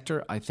rental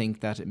sector. I think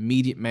that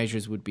immediate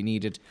measures would be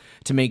needed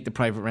to make the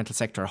private rental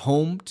sector a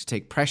home, to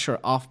take pressure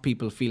off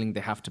people feeling they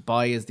have to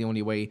buy as the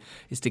only way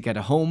is to get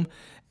a home.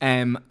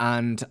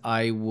 And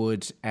I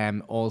would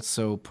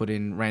also put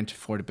in rent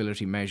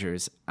affordability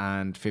measures.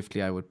 And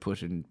fifthly, I would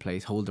put in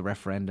place, hold the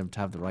referendum to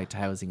have the right to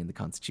housing in the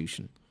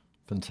Constitution.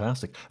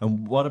 Fantastic.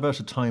 And what about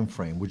a time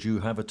frame? Would you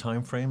have a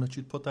time frame that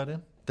you'd put that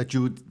in? That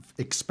you would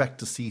expect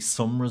to see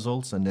some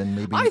results and then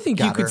maybe I think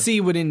you could see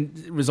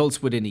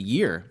results within a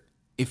year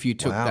if you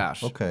took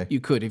that. Okay. You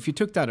could. If you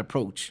took that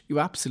approach, you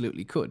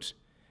absolutely could.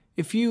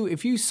 If you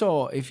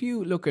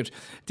look at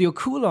the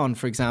O'Coolon,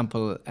 for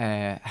example,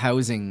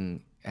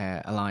 housing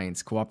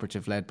alliance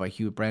cooperative led by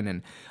Hugh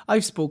Brennan,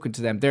 I've spoken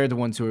to them. They're the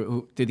ones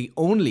they're the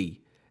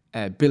only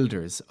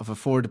builders of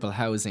affordable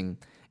housing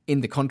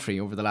in the country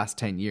over the last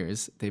 10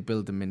 years. They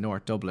build them in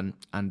North Dublin,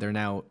 and they're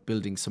now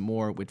building some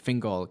more with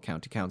Fingal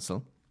County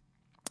Council.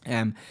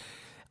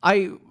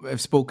 I have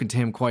spoken to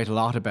him quite a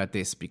lot about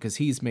this because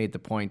he's made the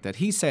point that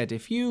he said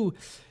if you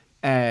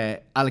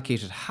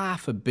allocated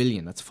 $500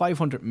 million, that's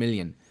 500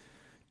 million,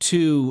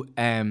 to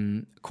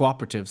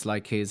cooperatives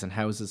like his and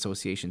house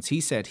associations, he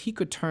said he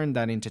could turn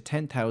that into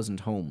 10,000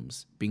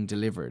 homes being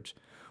delivered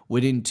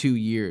within 2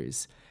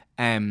 years.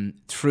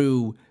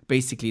 Through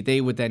basically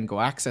they would then go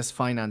access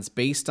finance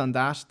based on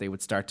that. They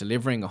would start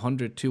delivering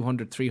 100,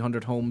 200,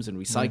 300 homes and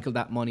recycle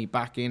that money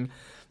back in.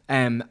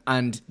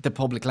 And the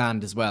public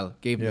land as well,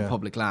 gave them the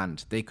public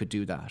land. They could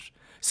do that.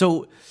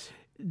 So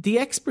the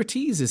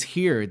expertise is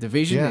here. The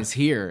vision is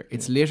here.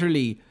 It's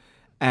literally,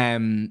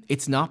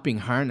 it's not being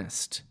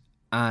harnessed.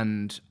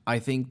 And I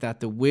think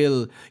that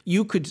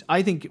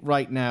I think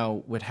right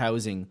now with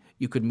housing,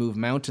 you could move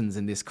mountains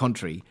in this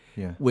country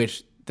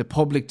with the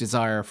public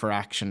desire for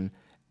action,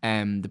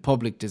 the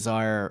public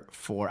desire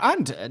for,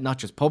 and not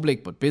just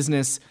public, but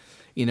business,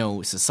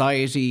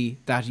 society,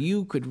 that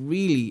you could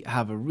really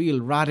have a real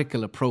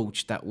radical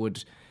approach that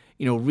would,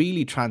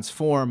 really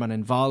transform and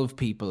involve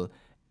people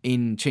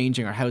in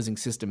changing our housing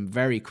system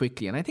very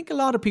quickly. And I think a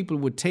lot of people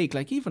would take,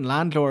 like even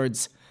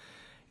landlords,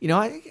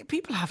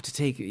 people have to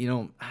take,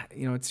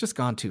 it's just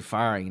gone too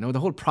far. The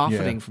whole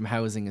profiting from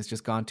housing has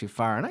just gone too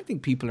far. And I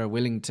think people are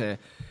willing to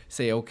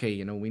say,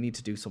 okay, we need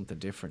to do something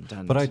different.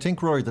 But I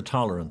think, Rory, the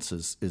tolerance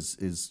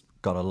is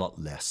got a lot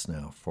less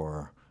now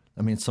for,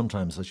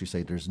 sometimes, as you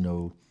say,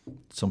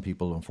 some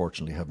people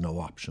unfortunately have no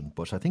option.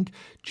 But I think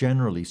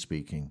generally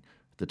speaking,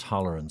 the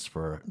tolerance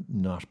for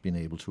not being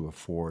able to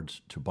afford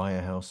to buy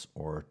a house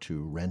or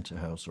to rent a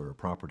house or a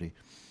property,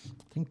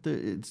 I think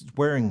it's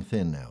wearing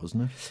thin now,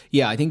 isn't it?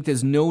 Yeah, I think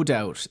there's no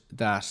doubt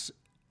that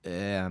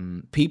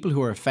people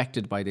who are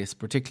affected by this,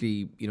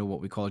 particularly,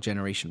 what we call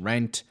generation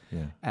rent,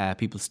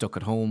 people stuck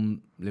at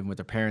home, living with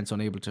their parents,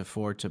 unable to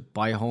afford to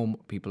buy a home,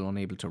 people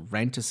unable to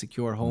rent a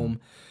secure home.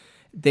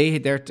 They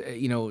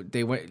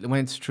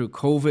went through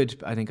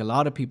COVID. I think a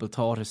lot of people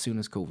thought as soon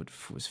as COVID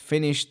was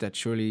finished that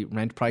surely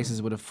rent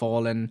prices would have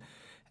fallen,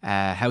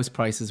 house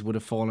prices would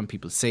have fallen.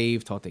 People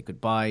saved, thought they could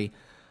buy.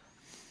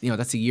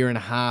 that's a year and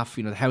a half.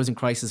 The housing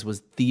crisis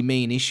was the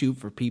main issue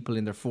for people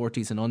in their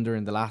 40s and under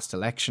in the last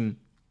election.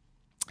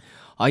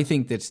 I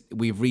think that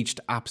we've reached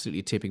absolutely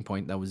a tipping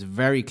point. That was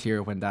very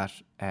clear when that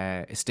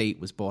estate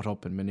was bought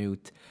up in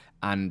Maynooth.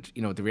 And,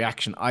 the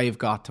reaction I've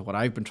got to what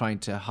I've been trying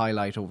to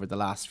highlight over the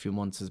last few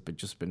months has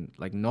been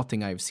like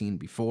nothing I've seen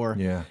before.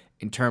 Yeah.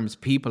 In terms,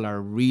 people are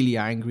really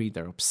angry,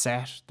 they're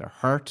upset, they're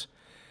hurt.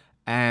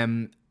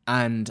 And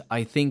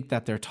I think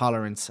that their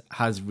tolerance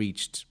has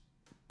reached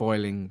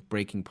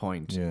breaking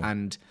point. Yeah.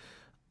 And,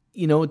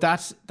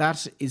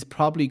 that is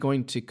probably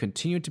going to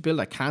continue to build.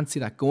 I can't see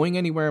that going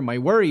anywhere. My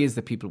worry is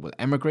that people will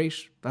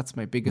emigrate. That's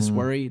my biggest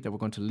worry, that we're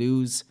going to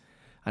lose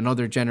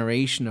another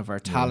generation of our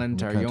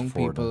talent, our young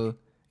people.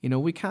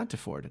 We can't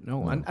afford it.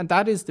 No. And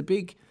that is the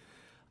big,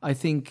 I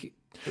think.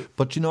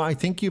 But, I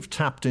think you've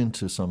tapped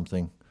into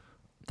something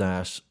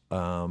that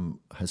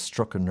has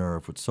struck a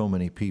nerve with so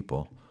many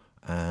people.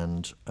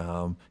 And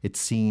it's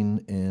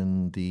seen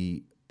in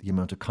the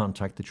amount of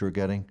contact that you're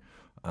getting,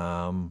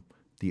 the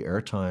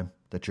airtime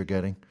that you're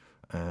getting,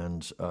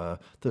 and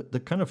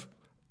the kind of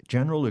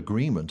general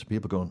agreement,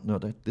 people going, no,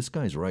 this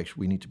guy's right,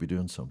 we need to be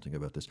doing something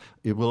about this.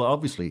 It will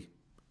obviously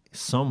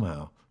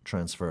somehow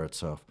transfer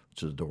itself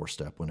to the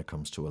doorstep when it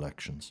comes to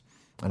elections.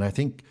 And I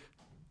think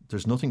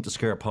there's nothing to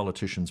scare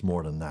politicians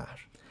more than that.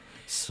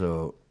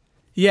 So...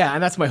 Yeah,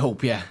 and that's my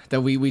hope,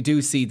 that we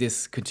do see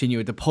this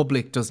continue. The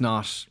public does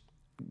not,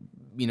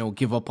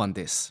 give up on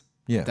this.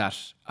 Yeah.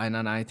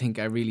 And I think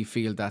I really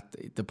feel that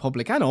the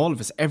public and all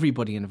of us,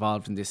 everybody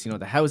involved in this,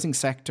 the housing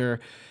sector,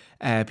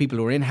 people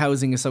who are in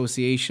housing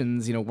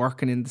associations,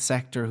 working in the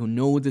sector, who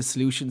know the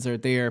solutions are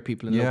there,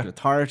 people in local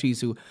authorities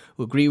who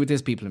agree with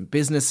this, people in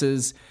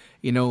businesses,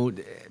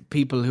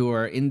 people who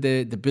are in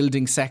the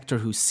building sector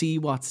who see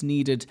what's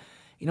needed.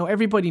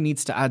 Everybody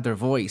needs to add their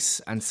voice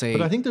and say...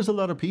 But I think there's a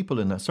lot of people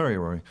in that. Sorry,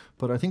 Rory.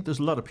 But I think there's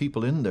a lot of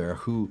people in there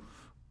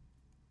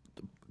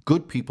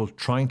good people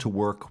trying to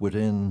work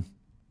within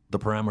the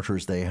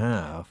parameters they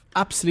have.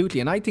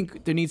 Absolutely. And I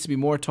think there needs to be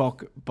more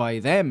talk by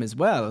them as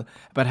well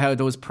about how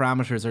those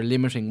parameters are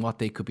limiting what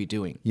they could be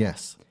doing.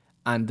 Yes.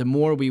 And the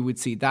more we would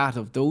see that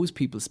of those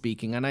people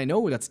speaking, and I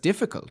know that's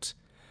difficult,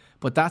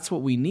 but that's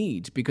what we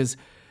need, because...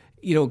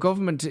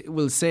 government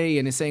will say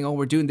and is saying, oh,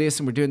 we're doing this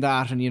and we're doing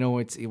that, and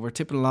we're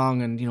tipping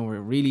along, and we're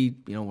really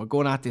we're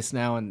going at this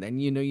now, and then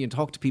you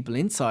talk to people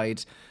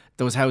inside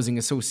those housing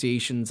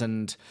associations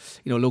and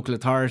local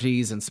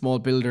authorities and small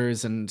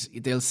builders, and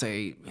they'll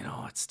say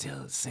it's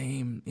still the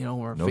same,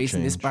 we're facing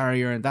change. This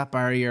barrier and that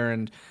barrier,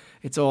 and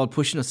it's all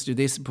pushing us to do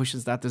this and pushing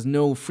us that. There's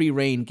no free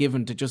rein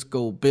given to just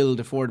go build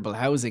affordable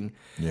housing.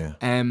 Yeah.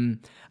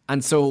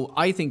 And so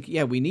I think,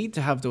 we need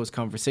to have those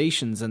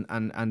conversations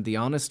and the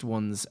honest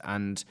ones.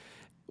 And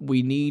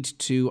we need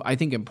to, I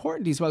think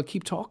importantly as well,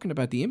 keep talking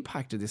about the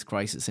impact of this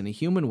crisis in a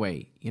human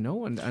way,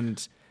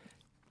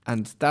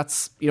 and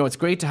that's, it's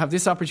great to have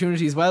this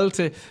opportunity as well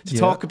to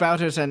talk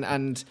about it.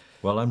 And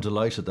well, I'm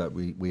delighted that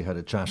we had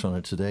a chat on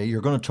it today.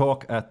 You're going to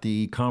talk at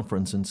the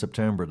conference in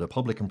September, the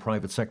Public and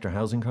Private Sector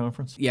Housing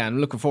Conference. Yeah, I'm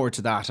looking forward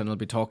to that. And I'll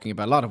be talking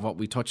about a lot of what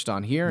we touched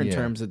on here in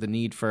terms of the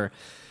need for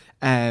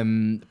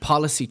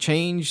policy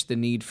change, the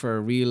need for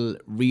a real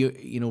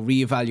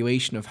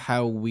reevaluation of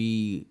how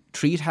we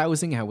treat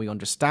housing, how we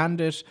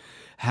understand it,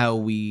 how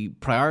we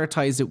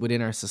prioritise it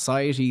within our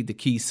society, the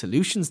key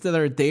solutions that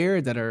are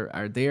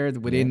there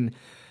within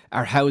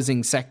our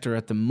housing sector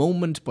at the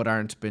moment but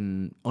aren't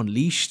been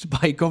unleashed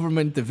by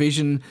government, the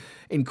vision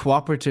in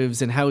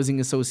cooperatives and housing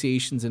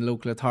associations and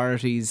local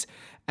authorities,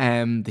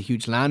 the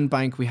huge land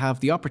bank we have,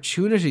 the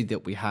opportunity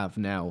that we have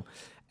now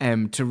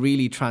to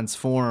really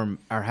transform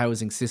our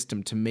housing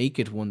system to make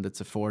it one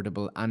that's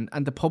affordable,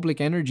 and the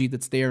public energy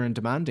that's there and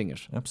demanding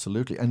it.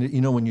 Absolutely. And,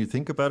 when you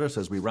think about it,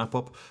 as we wrap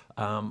up,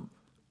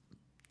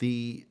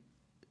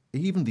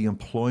 even the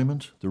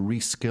employment, the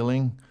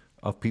reskilling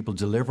of people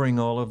delivering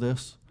all of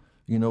this,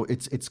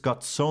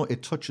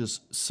 it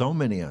touches so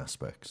many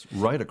aspects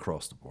right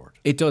across the board.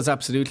 It does,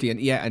 absolutely.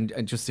 And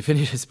just to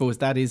finish, I suppose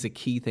that is a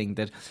key thing,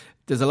 that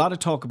there's a lot of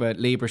talk about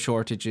labour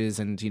shortages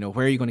and,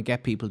 where are you going to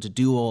get people to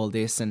do all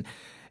this? And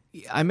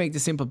I make the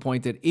simple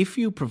point that if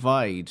you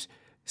provide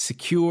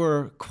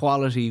secure,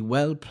 quality,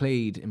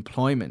 well-paid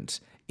employment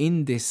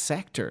in this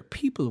sector,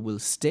 people will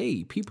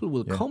stay, people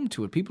will come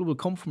to it, people will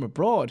come from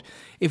abroad.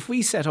 If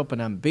we set up an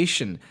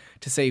ambition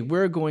to say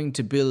we're going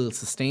to build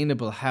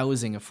sustainable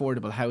housing,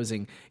 affordable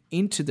housing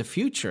into the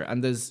future,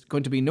 and there's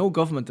going to be no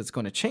government that's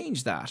going to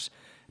change that,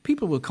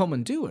 people will come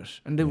and do it,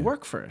 and they'll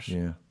work for it.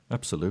 Yeah,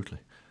 absolutely.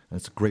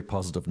 That's a great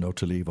positive note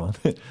to leave on.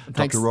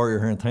 Dr. Rory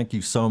Hearne, thank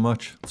you so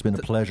much. It's been a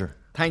pleasure.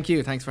 Thank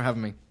you. Thanks for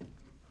having me.